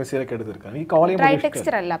വോയിസ് മെസ്സേജൊക്കെ എടുത്ത് തീർക്കാം. ഈ കോൾ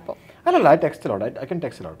അല്ലല്ല, ഐ കൻ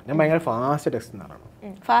ടെക്സ്റ്റ് ഔട്ട്. ഞാൻ ഭയങ്കര ഫാസ്റ്റ് ടെക്സ്റ്റ് ആളാണ്.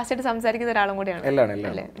 ഫാസ്റ്റ് ആയിട്ട് സംസാരിക്കുന്ന ഒരാളും കൂടിയാണ്.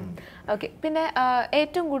 എല്ലാം. ഓക്കെ. പിന്നെ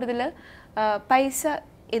ഏറ്റവും കൂടുതൽ പൈസ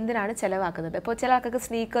എന്തിനാണ് ചെലവാക്കുന്നത്? ഇപ്പോൾ ചില ആൾക്കാർക്ക്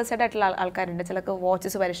സ്നീക്കേഴ്സ് ആയിട്ടുള്ള ആൾക്കാരുണ്ട്, ചിലർക്ക്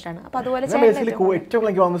വാച്ചസ് വരിഷ്ടാണ്. അപ്പോൾ അതുപോലെ ഏറ്റവും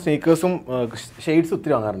എനിക്ക് വാങ്ങുന്ന സ്നീക്കേഴ്സും ഷെയ്ഡ്സ്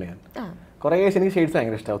ഒത്തിരി വാങ്ങാറുണ്ട്. ഞാൻ കുറേ എനിക്ക് ഷെയ്ഡ്സ്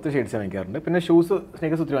ഭയങ്കര ഇഷ്ടമാണ്. ഒത്തിരി ഷെയ്ഡ്സ് വാങ്ങിക്കാറുണ്ട്. പിന്നെ ഷൂസ്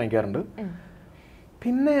സ്നീക്കേഴ്സ് ഒത്തിരി വാങ്ങിക്കാറുണ്ട്.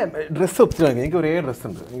 പിന്നെ ഡ്രസ്സ് ഒത്തിരി എനിക്ക് ഒരേ ഡ്രസ്സ്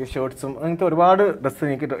ഉണ്ട്. എനിക്ക് ഷർട്ട്സും അങ്ങനത്തെ ഒരുപാട് ഡ്രസ്സ്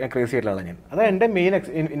എനിക്ക് ക്രേസി ആയിട്ടുള്ള ഞാൻ. അത് എൻ്റെ മെയിൻ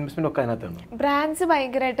ഇൻവെസ്റ്റ്മെന്റ് ഒക്കെ അതിനകത്താണ്. ബ്രാൻഡ്സ്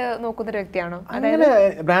ഭയങ്കരമായിട്ട് നോക്കുന്ന ഒരു വ്യക്തിയാണോ? അങ്ങനെ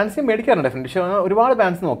ബ്രാൻഡ്സ് മേടിക്കാറുണ്ട് ഡെഫിനറ്റ്, പക്ഷേ ഒരുപാട്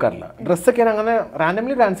ബ്രാൻഡ്സ് നോക്കാറില്ല. ഡ്രസ്സൊക്കെ ഞാൻ അങ്ങനെ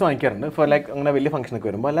റാൻഡംലി ബ്രാൻഡ്സ് വാങ്ങിക്കാറുണ്ട് ഫോർ ലൈക്ക് അങ്ങനെ വലിയ ഫംഗ്ഷനൊക്കെ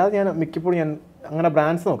വരുമ്പോൾ. അല്ലാതെ ഞാൻ മിക്കപ്പോഴും ഞാൻ അങ്ങനെ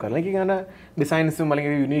ബ്രാൻഡ്സ് നോക്കാറില്ല. എനിക്ക് അങ്ങനെ ഡിസൈൻസും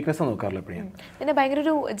അല്ലെങ്കിൽ യൂണീക്നെസ്സും നോക്കാറില്ല എപ്പോഴും ഞാൻ. പിന്നെ ഭയങ്കര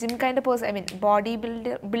ഒരു gym kind person, I mean body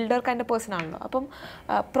builder kind person ആണല്ലോ. അപ്പം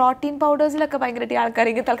പ്രോട്ടീൻ പൗഡേഴ്സിലൊക്കെ ഭയങ്കരമായിട്ട് ആൾക്കാർ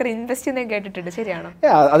ഇൻവെസ്റ്റ് ചെയ്യുന്നത് കേട്ടിട്ടുണ്ട്, ശരിയാണോ?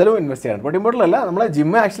 അതിലും ഇൻവെസ്റ്റ് ചെയ്യാറ്. പ്രോട്ടീൻ പൗഡർ അല്ല, നമ്മളെ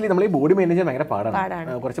ജിം ആക്ച്വലി നമ്മൾ ഈ ബോഡി മെയിൻറ്റെയിൻ ചെയ്യാൻ ഭയങ്കര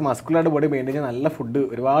പാടാണ്. കുറച്ച് മസ്കുലറായിട്ട് ബോഡി മെയിൻറ്റെയിൻ ചെയ്യാൻ നല്ല ഫുഡ്,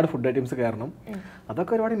 ഒരുപാട് ഫുഡ് ഐറ്റംസ് കയറണം.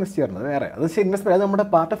 അതൊക്കെ ഒരുപാട് ഇൻവെസ്റ്റ് ചെയ്യാറുണ്ട്. വേറെ അത് ഇൻവെസ്റ്റ്മെന്റ്, അത് നമ്മുടെ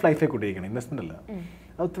പാർട്ട് ഓഫ് ലൈഫിലേക്ക് കൊണ്ടിരിക്കണം, ഇൻവെസ്റ്റ്മെന്റ് അല്ല.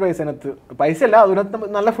 അത് ഒത്തിരി പൈസ അല്ല,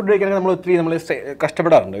 അതിനകത്ത് നല്ല ഫുഡ് കഴിക്കണമെങ്കിൽ നമ്മൾ ഒത്തിരി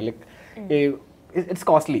കഷ്ടപ്പെടാറുണ്ട്. Like it's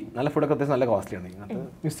costly. നല്ല ഫുഡൊക്കെ അത്യാവശ്യം നല്ല കോസ്റ്റ്ലിയാണ്.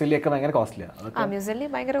 മ്യൂസ്ലി ഒക്കെ ഭയങ്കര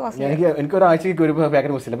കോസ്റ്റ്ലിയാണ്. എനിക്ക് ഒരാഴ്ചയ്ക്ക് ഒരു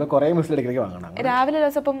പാക്കറ്റ് മ്യൂസ്ലി, അപ്പോൾ കുറേ മ്യൂസ്ലി ഇടയ്ക്ക് വാങ്ങണം. രാവിലെ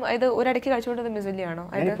ദിവസം ഇത് ഒരടയ്ക്ക് കഴിച്ചുകൊണ്ടത് മ്യൂസ്ലിയാണോ?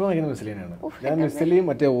 ഞാനിപ്പോൾ വാങ്ങിക്കുന്ന മ്യൂസ്ലിയാണ്. ഞാൻ മ്യൂസ്ലിയും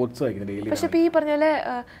മറ്റേ ഓട്സും വാങ്ങിക്കുന്നത് ഡെയിലി. പക്ഷേ ഇപ്പോൾ ഈ പറഞ്ഞ പോലെ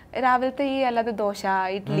രാവിലത്തെ ഈ അല്ലാതെ ദോശ,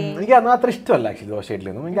 ഇഡ്ഡലി എനിക്ക് അന്ന് അത്ര ഇഷ്ടമല്ല ആക്ച്വലി. ദോശ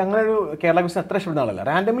ഇഡ്ഡലിയൊന്നും എനിക്ക് അങ്ങനെ ഒരു കേരള ക്വസ്റ്റൻ അത്ര ഇഷ്ടപ്പെടുന്ന ആളല്ല.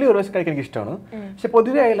 റാൻഡംലി ഒരു ദിവസം കഴിക്കാൻ എനിക്ക് ഇഷ്ടമാണ്. പക്ഷേ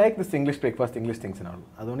പൊതുവെ I like this English breakfast, English തിങ്സിനാണ്.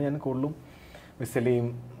 അതുകൊണ്ട് ഞാൻ കൂടുതലും മ്യൂസ്ലിയും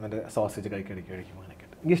മറ്റേ സോസേജ് കഴിക്കും. അങ്ങനെയൊക്കെ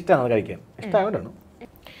എനിക്ക് ഇഷ്ടമാണ് കഴിക്കാൻ, ഇഷ്ടമായതുകൊണ്ടാണ്.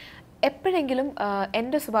 എപ്പോഴെങ്കിലും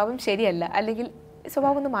എൻ്റെ സ്വഭാവം ശരിയല്ല, അല്ലെങ്കിൽ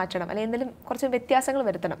സ്വഭാവം ഒന്ന് മാറ്റണം, അല്ലെങ്കിൽ എന്തെങ്കിലും കുറച്ച് വ്യത്യാസങ്ങൾ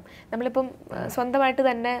വരുത്തണം, നമ്മളിപ്പം സ്വന്തമായിട്ട്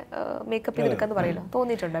തന്നെ മേക്കപ്പ് ചെയ്തെടുക്കാന്ന് പറയല്ലോ,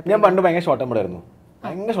 തോന്നിയിട്ടുണ്ടോ? ഞാൻ പണ്ട് ഭയങ്കര ഷോർട്ട് ടെമ്പറായിരുന്നു.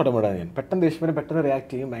 ഭയങ്കര ഷോർട്ട് ടെമ്പറാണ് ഞാൻ. പെട്ടെന്ന് ദേഷ്യം പെട്ടെന്ന്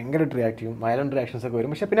റിയാക്ട് ചെയ്യും, ഭയങ്കരമായിട്ട് റിയാക്ട് ചെയ്യും, വയലന്റ് റിയാക്ഷൻസ് ഒക്കെ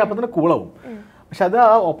വരും. പക്ഷേ പിന്നെ അപ്പം തന്നെ കൂളാവും. പക്ഷെ അത് ആ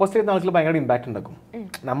ഓപ്പോസിറ്റ് ചെയ്യുന്ന ആൾക്ക് ഭയങ്കര ഇമ്പാക്ട് ഉണ്ടാക്കും.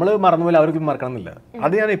 നമ്മൾ മറന്നുപോലെ അവർക്ക് മറക്കണം എന്നില്ല.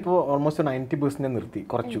 അത് ഞാൻ ഇപ്പോൾ ഓൾമോസ്റ്റ് 90% ഞാൻ നിർത്തി,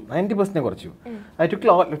 കുറച്ചു. 90% ഞാൻ കുറച്ചു. I took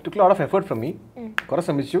lot of effort from me. കുറേ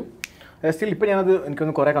ശ്രമിച്ചു. സ്റ്റിൽ ഇപ്പം ഞാനത്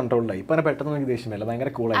എനിക്കൊന്ന് കുറേ കൺട്രോളിലായി. ഇപ്പം പെട്ടെന്ന് എനിക്ക് ദേഷ്യമല്ല,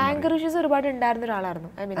 ഭയങ്കര കൂളായി. ആങ്കർ ഇഷ്യൂസ് ഒരുപാട് ഉണ്ടായിരുന്ന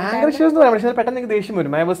ഒരാളായിരുന്നു. ആങ്കർ ഇഷ്യൂസ് എന്ന് പറയാം, പക്ഷേ പെട്ടെന്ന് എനിക്ക് ദേഷ്യം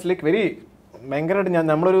വരും. ഐ വാസ് ലൈക്ക് വെരി ഭയങ്കരമായിട്ട് ഞാൻ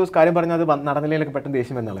നമ്മളൊരു കാര്യം പറഞ്ഞാൽ അത് നടന്നില്ലെങ്കിൽ പെട്ടെന്ന്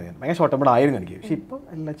ദേഷ്യം എന്നാണ്. ഞാൻ ഭയങ്കര ഷോർട്ട് ടെമ്പർ ആയിരുന്നു എനിക്ക്. പക്ഷെ ഇപ്പം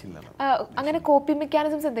എല്ലാം ചില്ലാണ്. അങ്ങനെ കോപ്പിംഗ്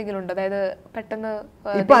മെക്കാനിസംസ് എന്തെങ്കിലും ഉണ്ട്? അതായത് പെട്ടെന്ന്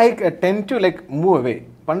ഇപ്പം I tend to like move away.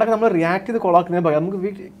 പണ്ടൊക്കെ നമ്മൾ റിയാക്ട് ചെയ്ത് കൊളാക്കുന്നതിന് പകരം നമുക്ക്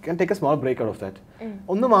can take A small break out of that.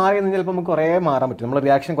 ഒന്ന് മാറി കഴിഞ്ഞാൽ ചിലപ്പോൾ നമുക്ക് കുറേ മാറാൻ പറ്റും. നമ്മൾ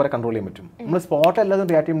റിയാക്ഷൻ കുറേ കൺട്രോൾ ചെയ്യാൻ പറ്റും. നമ്മൾ സ്പോട്ട് എല്ലാതും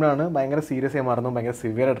റിയാക്ട് ചെയ്യുമ്പോഴാണ് ഭയങ്കര സീരിയസ് ആയി മാറുന്നത്, ഭയങ്കര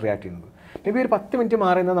സിവിയർ ആയിട്ട് റിയാക്ട് ചെയ്യുന്നത്. മേ ബി ഒരു 10 മിനിറ്റ്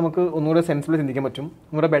മാറിയെന്നാൽ നമുക്ക് ഒന്നുകൂടെ സെൻസിബിൾ ചിന്തിക്കാൻ പറ്റും,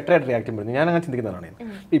 ഒന്നുകൂടെ ബെറ്റർ ആയിട്ട് റിയാക്ട് ചെയ്യാൻ പറ്റും. ഞാൻ അങ്ങനെ ചിന്തിക്കുന്നതാണ്.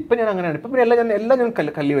 ഇപ്പം ഞാൻ അങ്ങനെയാണ്. ഇപ്പം എല്ലാം ഞാൻ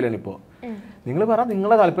കല്ലി വരെയാണ്. ഇപ്പോൾ നിങ്ങൾ പറ,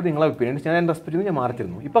 നിങ്ങളെ താല്പര്യം, നിങ്ങളെ ഒപ്പീനിയൻ ഞാൻ റെസ്പെക്ട് ചെയ്ത് ഞാൻ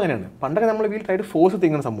മാറിത്തരുന്നു. ഇപ്പം അങ്ങനെയാണ്. പണ്ടൊക്കെ നമ്മൾ വീൽ ട്രൈ ടു ഫോഴ്സ്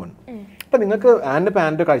തിങ്ങുന്ന സംഭവമാണ്. അപ്പം നിങ്ങൾക്ക്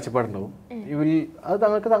പാൻ്റെ കാഴ്ചപ്പാടുണ്ടാവും.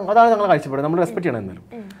 അതാണ് ഞങ്ങളെ കാഴ്ചപ്പാട്, നമ്മൾ റെസ്പെക്ട് ചെയ്യണം. എന്നാലും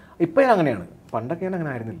ഇപ്പം ഞാൻ അങ്ങനെയാണ്. പണ്ടൊക്കെ ഞാൻ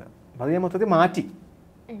അങ്ങനെ ആയിരുന്നില്ല. അത് ഞാൻ മൊത്തത്തിൽ മാറ്റി.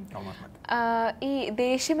 ഈ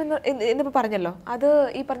ദേഷ്യം എന്നിപ്പോൾ പറഞ്ഞല്ലോ, അത്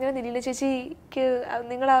ഈ പറഞ്ഞ നിലീന ചേച്ചിക്ക്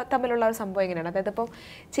നിങ്ങൾ തമ്മിലുള്ള ഒരു സംഭവം എങ്ങനെയാണ്? അതായത് ഇപ്പോൾ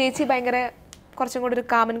ചേച്ചി ഭയങ്കര കുറച്ചും കൂടെ ഒരു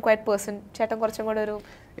കാമൻ ക്വയറ്റ് പേഴ്സൺ, ചേട്ടൻ കുറച്ചും കൂടെ ഒരു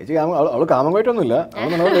അവള് കാമൻ ക്വയറ്റൊന്നുമില്ല.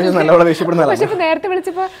 പക്ഷെ നേരത്തെ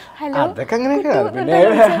വിളിച്ചപ്പോൾ ഹലോ അതൊക്കെ അങ്ങനെയൊക്കെയാണ്. പിന്നെ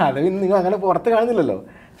അത് നിങ്ങൾ അങ്ങനെ പുറത്ത് കാണുന്നില്ലല്ലോ.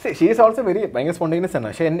 ഷീ ഈസ് ഓൾസോ വെരി ഭയങ്കര സ്പോണ്ടേനിയസ് ആണ്.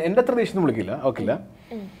 പക്ഷെ എൻ്റെ അത്ര ദേഷ്യം വിളിക്കില്ല, ഓക്കില്ല.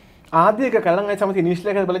 ആദ്യമൊക്കെ കല്യാണം കഴിച്ച സമയത്ത്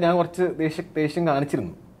ഇനീഷ്യലൊക്കെ അതുപോലെ ഞാൻ കുറച്ച് ദേഷ്യം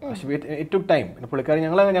കാണിച്ചിരുന്നു. പക്ഷേ ഇറ്റ് ടുക്ക് ടൈം. പിന്നെ പുള്ളിക്കാരി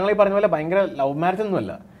ഞങ്ങൾ ഈ പറഞ്ഞ പോലെ ഭയങ്കര ലവ് മാരേജ്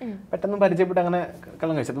ഒന്നുമല്ല, പെട്ടെന്ന് പരിചയപ്പെട്ട് അങ്ങനെ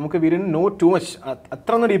കല്യാണം കഴിച്ചത്. നമുക്ക് V didn't no too much,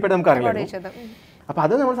 അത്ര ഒന്നും ഡീപ്പായിട്ട് നമുക്ക് അറിയില്ല. അപ്പോൾ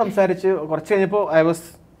അത് നമ്മൾ സംസാരിച്ച് കുറച്ച് കഴിഞ്ഞപ്പോൾ ഐ വാസ്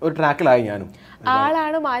ഒരു ട്രാക്കിലായി. ഞാനും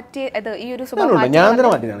ആളാണ് മാറ്റിയത് ഈ ഒരു ഞാൻ തന്നെ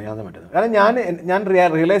മാറ്റിയതാണ്. കാരണം ഞാൻ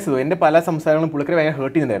റിയലൈസ് ചെയ്തു എൻ്റെ പല സംസാരങ്ങളും പുള്ളിക്കാരി ഭയങ്കര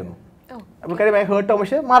ഹേർട്ട് ചെയ്യുന്നുണ്ടായിരുന്നു. പുള്ളിക്കാരി ഭയങ്കര ഹേർട്ട് ആവും.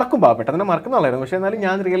 പക്ഷേ മറക്കും, പെട്ടെന്ന് മറക്കുന്നതായിരുന്നു. പക്ഷേ എന്നാലും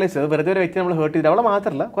ഞാൻ റിയലൈസ് ചെയ്തു വെറുതെ ഒരു വ്യക്തി നമ്മൾ ഹേർട്ട് ചെയ്ത് അവളെ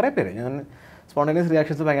മാത്രമല്ല കുറേ പേര് ഞാൻ സ്പോണ്ടേനിയസ്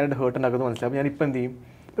റിയാക്ഷൻസ് ഭയങ്കരമായിട്ട് ഹേർട്ട് ഉണ്ടാക്കുന്നത് മനസ്സിലാവും. ഞാൻ ഇപ്പം എന്ത് ചെയ്യും,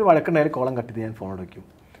 ഇപ്പോൾ വഴക്കുണ്ടായാലും കോളം കട്ട് ചെയ്ത് ഞാൻ ഫോൺ വയ്ക്കും,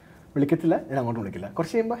 വിളിക്കത്തില്ല, ഞാൻ അങ്ങോട്ട് വിളിക്കില്ല.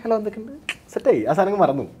 കുറച്ച് കഴിയുമ്പോൾ ഹലോ എന്തൊക്കെയുണ്ട് സെറ്റായി, ആ സാധനം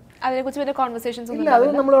മറന്നു. അതിനെക്കുറിച്ച് കോൺവെർസേഷൻസ് ഇല്ല, അത്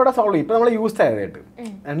നമ്മളിവിടെ സോൾവ് ചെയ്യും. ഇപ്പം നമ്മൾ യൂസ് ആയതായിട്ട്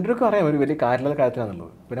രണ്ടുപേർക്കും അറിയാം ഒരു വലിയ കാര്യമുള്ള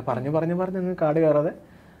കാര്യത്തിലാണെന്നുള്ളത്. പിന്നെ പറഞ്ഞ് കാട് കയറാതെ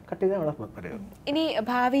കട്ട് ചെയ്താൽ അവിടെ പറയാം. ഇനി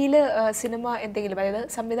ഭാവിയിൽ സിനിമ എന്തെങ്കിലും, അതായത്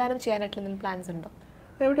സംവിധാനം ചെയ്യാനായിട്ടുള്ള എന്തെങ്കിലും പ്ലാൻസ് ഉണ്ടോ?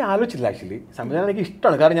 എവിടെ ആലോചിച്ചില്ല ആക്ച്വലി. സംവിധാനം എനിക്ക്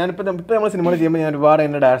ഇഷ്ടമാണ്. കാരണം ഞാനിപ്പോൾ നമ്മൾ സിനിമകൾ ചെയ്യുമ്പോൾ ഞാൻ ഒരുപാട്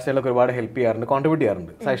എൻ്റെ ഡയറക്ടേഴ്സിലൊക്കെ ഒരുപാട് ഹെൽപ്പ് ചെയ്യാറുണ്ട്, കോൺട്രിബ്യൂട്ട്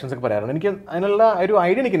ചെയ്യാറുണ്ട്, സജഷൻസ് ഒക്കെ പറയാറുണ്ട്. എനിക്ക് അതിനുള്ള ഒരു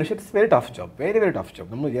ഐഡിയ എനിക്ക്. പക്ഷേ it's very tough job, very tough job.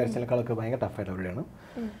 നമ്മൾ വിചാരിച്ചതിനേക്കാളൊക്കെ ഭയങ്കര ടഫായിട്ട് അവിടെയാണ്.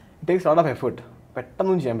 It takes lot of effort.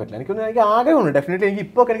 പെട്ടെന്നൊന്നും ചെയ്യാൻ പറ്റില്ല. എനിക്ക് ആഗ്രഹമുണ്ട് ഡെഫിനറ്റ്ലി. എനിക്ക്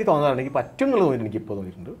ഇപ്പോൾ എനിക്ക് തോന്നാറുണ്ട് എനിക്ക് പറ്റും എന്നുള്ളത് തോന്നിയിട്ട് എനിക്ക് ഇപ്പോൾ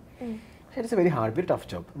തോന്നിയിട്ടുണ്ട്. പക്ഷേ it's very hard, very tough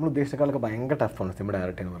job. നമ്മൾ ഉദ്ദേശിച്ചേക്കാളൊക്കെ ഭയങ്കര ടഫാണ് സിനിമ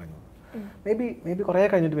ഡയറക്റ്റ് എന്ന് പറയുന്നത്. മേ ബി കുറേ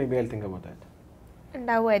കഴിഞ്ഞിട്ട് may be I think about that.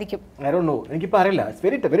 ഉണ്ടാവുമായിരിക്കും. ഐ ഡോണ്ട് നോ, എനിക്കിപ്പോൾ അറിയില്ല. ഇറ്റ്സ്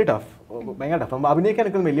വെരി ടഫ്, ഭയങ്കര ടഫ്. അഭിനയിക്കാൻ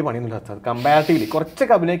എനിക്കൊന്നും വലിയ പണിയൊന്നുമില്ല. കമ്പാരിറ്റീവ്ലി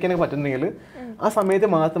കുറച്ചൊക്കെ അഭിനയിക്കാനൊക്കെ പറ്റുന്നെങ്കിൽ ആ സമയത്ത്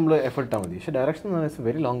മാത്രം നമ്മൾ എഫേർട്ട് ഇട്ടാൽ മതി. പക്ഷേ direction it's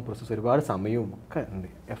very long process, ഒരുപാട് സമയവും ഒക്കെ ഉണ്ട്,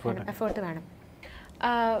 എഫേർട്ട് വേണം.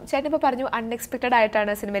 ചേട്ടൻ ഇപ്പോൾ പറഞ്ഞു അൺഎക്സ്പെക്റ്റഡ്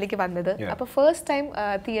ആയിട്ടാണ് സിനിമയിലേക്ക് വന്നത്. അപ്പോൾ ഫസ്റ്റ് ടൈം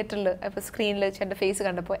തിയേറ്ററിൽ ഇപ്പോൾ സ്ക്രീനിൽ ചേട്ടൻ്റെ ഫേസ്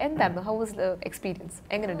കണ്ടപ്പോൾ എന്തായിരുന്നു, ഹൗ വാസ് ദ എക്സ്പീരിയൻസ്,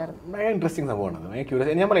 എങ്ങനെ ഉണ്ടായിരുന്നു? ഭയങ്കര ഇൻട്രസ്റ്റിംഗ് സംഭവമാണ്. ഭയങ്കര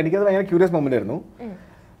ക്യൂരിയസ്. ഞാൻ പറയാം, എനിക്കത് ഭയങ്കര ക്യൂരിയസ് മൊമെൻ്റ് ആയിരുന്നു.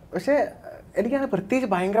 പക്ഷേ എനിക്കങ്ങനെ പ്രത്യേകിച്ച്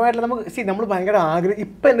ഭയങ്കരമായിട്ടുള്ള നമ്മൾ ഭയങ്കര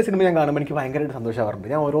ഇപ്പം എൻ്റെ സിനിമ ഞാൻ കാണുമ്പോൾ എനിക്ക് ഭയങ്കരമായിട്ട് സന്തോഷമാവാറുണ്ട്.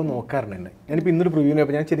 ഞാൻ ഓരോ നോക്കാറുണ്ട്. ഞാനിപ്പോൾ ഇന്നൊരു പ്രിവ്യൂവിന്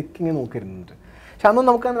പോയപ്പോൾ ഞാൻ ശരിക്കും ഇങ്ങനെ നോക്കിയിരുന്നുണ്ട്. പക്ഷെ അന്ന്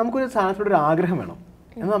നമുക്കൊരു സാധനത്തോട് ഒരു ആഗ്രഹം വേണം,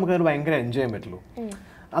 എന്നാൽ നമുക്കത് ഭയങ്കര എൻജോയ് ചെയ്യാൻ പറ്റുള്ളൂ.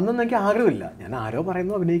 അന്നൊന്നും എനിക്ക് ആഗ്രഹമില്ല, ഞാൻ ആരോ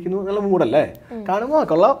പറയുന്നു അഭിനയിക്കുന്നു എന്നുള്ള മൂടല്ലേ, കാണുമ്പോൾ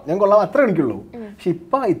കൊള്ളാം, ഞാൻ കൊള്ളാം, അത്ര എനിക്കുള്ളൂ. പക്ഷെ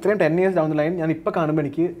ഇപ്പം ഇത്രയും 10 years ഡൗൺ ദ ലൈൻ ഞാൻ ഇപ്പം കാണുമ്പോൾ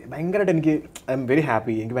എനിക്ക് ഭയങ്കരമായിട്ട് എനിക്ക് ഐ എം വെരി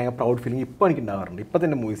ഹാപ്പി, എനിക്ക് ഭയങ്കര പ്രൗഡ് ഫീലിംഗ് ഇപ്പോൾ എനിക്ക് ഉണ്ടാവാറുണ്ട്. ഇപ്പം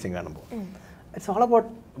തന്നെ മൂവീസ് ഞാൻ കാണുമ്പോൾ it's all about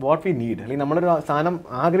what we need. അല്ലെങ്കിൽ നമ്മളൊരു സാധനം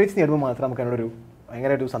ആഗ്രഹിച്ച് നേടുമ്പോൾ മാത്രമേ നമുക്ക് അതിനൊരു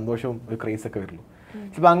ഭയങ്കര ഒരു സന്തോഷവും ഒരു ക്രേസ് ഒക്കെ വരുള്ളൂ.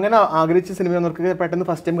 ഇപ്പം അങ്ങനെ ആഗ്രഹിച്ച സിനിമ നമുക്ക് പെട്ടെന്ന്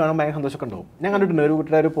ഫസ്റ്റ് ടൈം കാണാൻ ഭയങ്കര സന്തോഷമൊക്കെ ഉണ്ടാവും. ഞാൻ കണ്ടിട്ടുണ്ട് ഒരു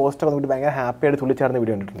കുട്ടിയുടെ ഒരു പോസ്റ്റർ നോക്കിയിട്ട് ഭയങ്കര ഹാപ്പി ആയിട്ട് തുള്ളിച്ചാടുന്ന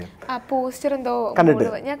വീഡിയോ കണ്ടിട്ടുണ്ട്. കണ്ടിട്ട്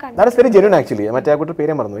that is very genuine actually. മറ്റേ ആ കുട്ടിയുടെ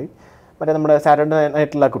പേര് മറന്നുപോയി, മറ്റേ നമ്മുടെ സാറ്റർഡേ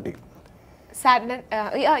നൈറ്റിലുള്ള കുട്ടി.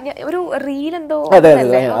 അതെ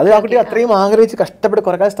അതെ, അത് ആ കുട്ടി അത്രയും ആഗ്രഹിച്ച് കഷ്ടപ്പെട്ട്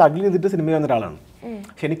കുറെ കാലം സ്ട്രഗിൾ ചെയ്തിട്ട് സിനിമ വന്ന ഒരാളാണ്.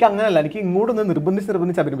 പക്ഷെ എനിക്ക് അങ്ങനെയല്ല, എനിക്ക് ഇങ്ങോട്ടൊന്ന്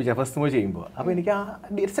നിർബന്ധിച്ച് അഭിനയിച്ച ഫസ്റ്റ് മൂവി ചെയ്യുമ്പോൾ. അപ്പോൾ എനിക്ക് ആ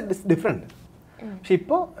ഇറ്റ്സ് ഡിഫറെൻറ്റ്. പക്ഷെ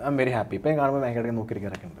ഇപ്പോൾ ഐ എം വെരി ഹാപ്പി. ഇപ്പം കാണുമ്പോൾ ഭയങ്കര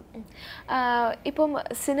നോക്കിയിരിക്കാറൊക്കെ ഉണ്ട്. ഇപ്പം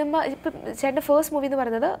സിനിമ ഇപ്പം ചേട്ടൻ്റെ ഫസ്റ്റ് മൂവി എന്ന്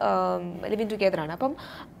പറയുന്നത് ലിവിങ് ടുഗെദറാണ്. അപ്പം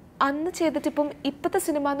അന്ന് ചെയ്തിട്ട് ഇപ്പം ഇപ്പോഴത്തെ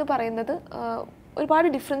സിനിമ എന്ന് പറയുന്നത് ഒരുപാട്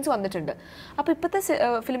ഡിഫറൻസ് വന്നിട്ടുണ്ട്. അപ്പോൾ ഇപ്പോഴത്തെ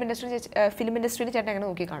ഫിലിം ഇൻഡസ്ട്രിയിൽ ചേട്ടൻ എങ്ങനെ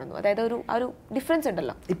നോക്കി കാണുന്നു? അതായത് ഒരു ഡിഫറൻസ്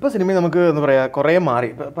ഉണ്ടല്ലോ. ഇപ്പോൾ സിനിമ നമുക്ക് എന്താ പറയുക കുറേ മാറി.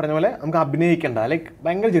 പറഞ്ഞ പോലെ നമുക്ക് അഭിനയിക്കേണ്ട, ലൈക്ക്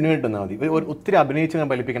ഭയങ്കര ജെന്യൂൻ ആയിട്ട് തന്നാൽ മതി, ഒത്തിരി അഭിനയിച്ച്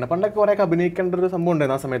ഫലിപ്പിക്കേണ്ട. പണ്ടൊക്കെ കുറേയൊക്കെ അഭിനയിക്കേണ്ട ഒരു സംഭവം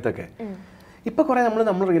ഉണ്ടായിരുന്നു ആ സമയത്തൊക്കെ. ഇപ്പോൾ കുറേ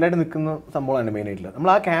നമ്മൾ റിയലായിട്ട് നിൽക്കുന്ന സംഭവമാണ് മെയിനായിട്ടുള്ള. നമ്മൾ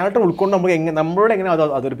ആ ക്യാരക്ടർ ഉൾക്കൊണ്ട് നമുക്ക് നമ്മളോട് എങ്ങനെ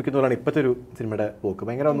അവതരിപ്പിക്കുന്നതാണ് ഇപ്പോഴത്തെ ഒരു സിനിമയുടെ പോക്ക്.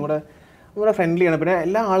 ഭയങ്കര ഒന്നുകൂടെ ഫ്രണ്ട്ലിയാണ്. പിന്നെ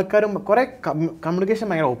എല്ലാ ആൾക്കാരും കുറേ കമ്മ്യൂണിക്കേഷൻ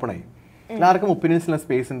ഭയങ്കര ഓപ്പണായി. എല്ലാവർക്കും ഒപ്പീനിയൻസിനുള്ള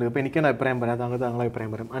സ്പേസ് ഉണ്ട്. ഇപ്പോൾ എനിക്ക് എൻ്റെ അഭിപ്രായം പറയാം, താങ്കളുടെ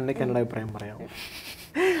അഭിപ്രായം പറയാം, അന്നയ്ക്ക് എൻ്റെ അഭിപ്രായം പറയാം.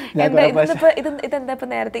 ഇതെന്താ ഇപ്പൊ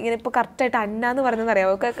നേരത്തെ ഇങ്ങനെ ഇപ്പൊ കറക്റ്റ് ആയിട്ട് അന്ന എന്ന് പറയുന്നത്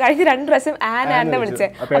അറിയാമോ? കഴിഞ്ഞ 2 പ്രാവശ്യം ആനെ വിളിച്ചേ,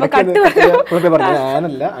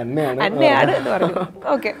 അന്നയാണ് എന്ന് പറഞ്ഞു.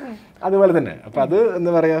 ഓക്കെ, അതുപോലെ തന്നെ. അപ്പൊ അത്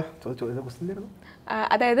എന്താ പറയാ,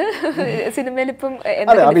 അതായത് സിനിമയിൽ ഇപ്പം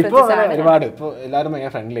ഒരുപാട് ഇപ്പൊ എല്ലാവരും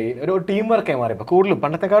ഭയങ്കര ഫ്രണ്ട്ലി, ഒരു ടീം വർക്കായി മാറി. ഇപ്പൊ കൂടുതലും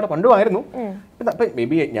പണ്ടത്തെക്കാട് പണ്ടും ആയിരുന്നു. മേ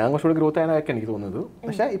ബി ഞാൻ കുറച്ചുകൂടി ഗ്രോത്ത് ആയതൊക്കെ എനിക്ക് തോന്നുന്നത്.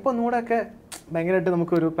 പക്ഷെ ഇപ്പൊ ഒന്നുകൂടെ ഒക്കെ ഭയങ്കരമായിട്ട്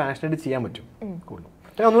നമുക്ക് ഒരു പാഷനായിട്ട് ചെയ്യാൻ പറ്റും കൂടുതലും.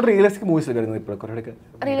 റിയലിസ്റ്റിക് മൂവീസ്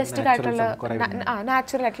റിയലിസ്റ്റിക് ആയിട്ടുള്ള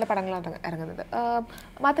നാച്ചുറൽ ആയിട്ടുള്ള പടങ്ങളാണ് ഇറങ്ങുന്നത്.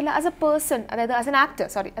 മാത്രമല്ല ആസ് എ പേഴ്സൺ, അതായത് ആസ് എൻ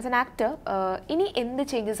ആക്ടർ ഇനി എന്ത്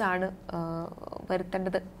ചേഞ്ചസ് ആണ്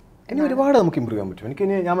വരുത്തേണ്ടത്? ഇനി ഒരുപാട് നമുക്ക് ഇമ്പ്രൂവ് ചെയ്യാൻ പറ്റും. എനിക്ക്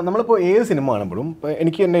നമ്മളിപ്പോൾ ഏത് സിനിമ കാണുമ്പോഴും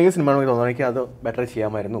എനിക്ക് എൻ്റെ ഏത് സിനിമ ആണെങ്കിലും തോന്നുന്നു എനിക്ക് അത് ബെറ്റർ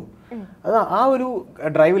ചെയ്യാമായിരുന്നു. അത് ആ ഒരു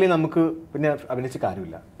ഡ്രൈവിൽ നമുക്ക് പിന്നെ അഭിനയിച്ച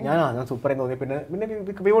കാര്യമില്ല. ഞാൻ സൂപ്പറായി തോന്നി പിന്നെ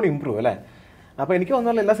വി വോണ്ട് ഇമ്പ്രൂവ് അല്ലേ. അപ്പോൾ എനിക്ക്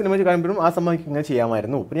തോന്നുന്നില്ല എല്ലാ സിനിമ കാണുമ്പോഴും ആ സമയം ഇങ്ങനെ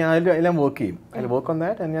ചെയ്യാമായിരുന്നു. പിന്നെ ഞാൻ എല്ലാം വർക്ക് ചെയ്യും. അതിൽ വർക്ക് ഓൺ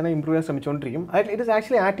ദാറ്റ് ഞാൻ ഇമ്പ്രൂവ് ചെയ്യാൻ ശ്രമിച്ചുകൊണ്ടിരിക്കും. ഇറ്റ് ഇസ്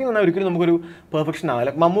ആക്ച്വലി ആക്ടിങ് പറഞ്ഞാൽ ഒരിക്കലും നമുക്കൊരു പെർഫെക്ഷൻ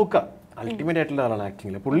ആവില്ല. മമ്മൂക്ക അൾട്ടിമേറ്റ് ആയിട്ടുള്ള ആളാണ്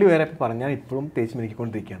ആക്ടിങ്ങിൽ. പുള്ളി വേറെ പറഞ്ഞാൽ ഇപ്പോഴും തേച്ച്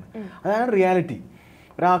മിനിക്കൊണ്ടിരിക്കുകയാണ്. അതാണ് റിയാലിറ്റി.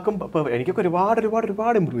 ഒരാൾക്കും എനിക്കൊക്കെ ഒരുപാട്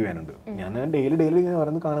ഇമ്പ്രൂവ് ചെയ്യാനുണ്ട്. ഞാൻ ഡെയിലി ഇങ്ങനെ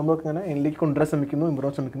വരുന്ന കാണുമ്പോൾ ഇങ്ങനെ എന്നിലേക്ക് കൊണ്ടുവരാൻ ശ്രമിക്കുന്നു,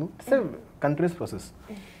 ഇമ്പ്രൂവ് ശ്രമിക്കുന്നു. It's A continuous process.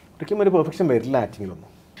 ഒരിക്കലും ഒരു പെർഫെക്ഷൻ വരില്ല ആക്ടിങ്ങിലൊന്നും.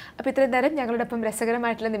 അപ്പോൾ ഇത്രയും നേരം ഞങ്ങളുടെ ഒപ്പം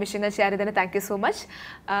രസകരമായിട്ടുള്ള നിമിഷങ്ങൾ ഷെയർ ചെയ്തതിന് thank you so much.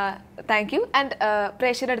 Thank you. And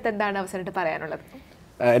പ്രേക്ഷകരുടെ അടുത്ത് എന്താണ് അവസരമായിട്ട് പറയാനുള്ളത്?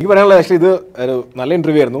 എനിക്ക് പറയാനുള്ളത് ആക്ച്വലി ഇത് ഒരു നല്ല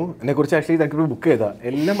ഇൻ്റർവ്യൂ ആയിരുന്നു. എന്നെക്കുറിച്ച് ആക്ച്വലി താങ്ക് ബുക്ക് ചെയ്താൽ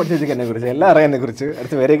എല്ലാം പഠിച്ചു വെച്ചാൽ എന്നെക്കുറിച്ച് എല്ലാം അറിയാം. എന്നെക്കുറിച്ച്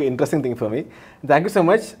അടുത്ത് very interesting thing for me. Thank you so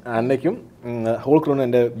much. അന്നയ്ക്കും whole ക്രൂവിന്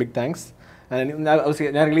എൻ്റെ ബിഗ് താങ്ക്സ്.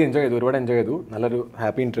 ഞാൻ റിയലി എൻജോയ് ചെയ്തു, ഒരുപാട് എൻജോയ് ചെയ്തു. നല്ലൊരു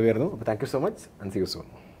ഹാപ്പി ഇൻ്റർവ്യൂ ആയിരുന്നു. അപ്പോൾ thank you so much and see you soon.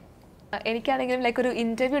 എനിക്കാണെങ്കിലും like ഒരു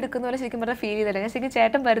ഇന്റർവ്യൂ എടുക്കുന്ന പോലെ ശരിക്കും പറഞ്ഞാൽ ഫീൽ ചെയ്തില്ല. ഞാൻ ശരിക്കും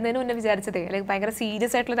ചേട്ടൻ വരുന്നതിന് മുന്നേ വിചാരിച്ചതേ ലൈക്ക് ഭയങ്കര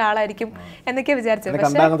സീരിയസ് ആയിട്ടുള്ള ഒരാളായിരിക്കും എന്നൊക്കെയാണ് വിചാരിച്ചത്.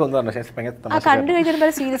 പക്ഷേ കണ്ടു കഴിഞ്ഞാൽ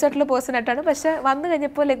വളരെ സീരിയസ് ആയിട്ടുള്ള പേഴ്സൺ ആയിട്ടാണ്. പക്ഷെ വന്നു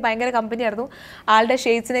കഴിഞ്ഞപ്പോൾ ലൈക്ക് ഭയങ്കര കമ്പനി ആയിരുന്നു. ആളുടെ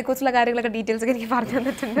ഷെയ്ഡ്സിനെ കുറിച്ചുള്ള കാര്യങ്ങളൊക്കെ ഡീറ്റെയിൽസ് ഒക്കെ എനിക്ക് പറഞ്ഞു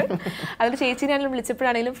തന്നിട്ടുണ്ട്. അതിൽ ചേച്ചിനാണെങ്കിലും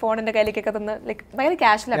വിളിച്ചപ്പോഴാണെങ്കിലും ഫോൺ എൻ്റെ കയ്യിലേക്കൊക്കെ തന്ന് ലൈക്ക് ഭയങ്കര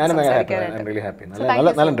ക്യാഷ്വലാണ് സംസാരിക്കാനായിട്ട്.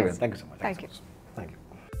 Thank you.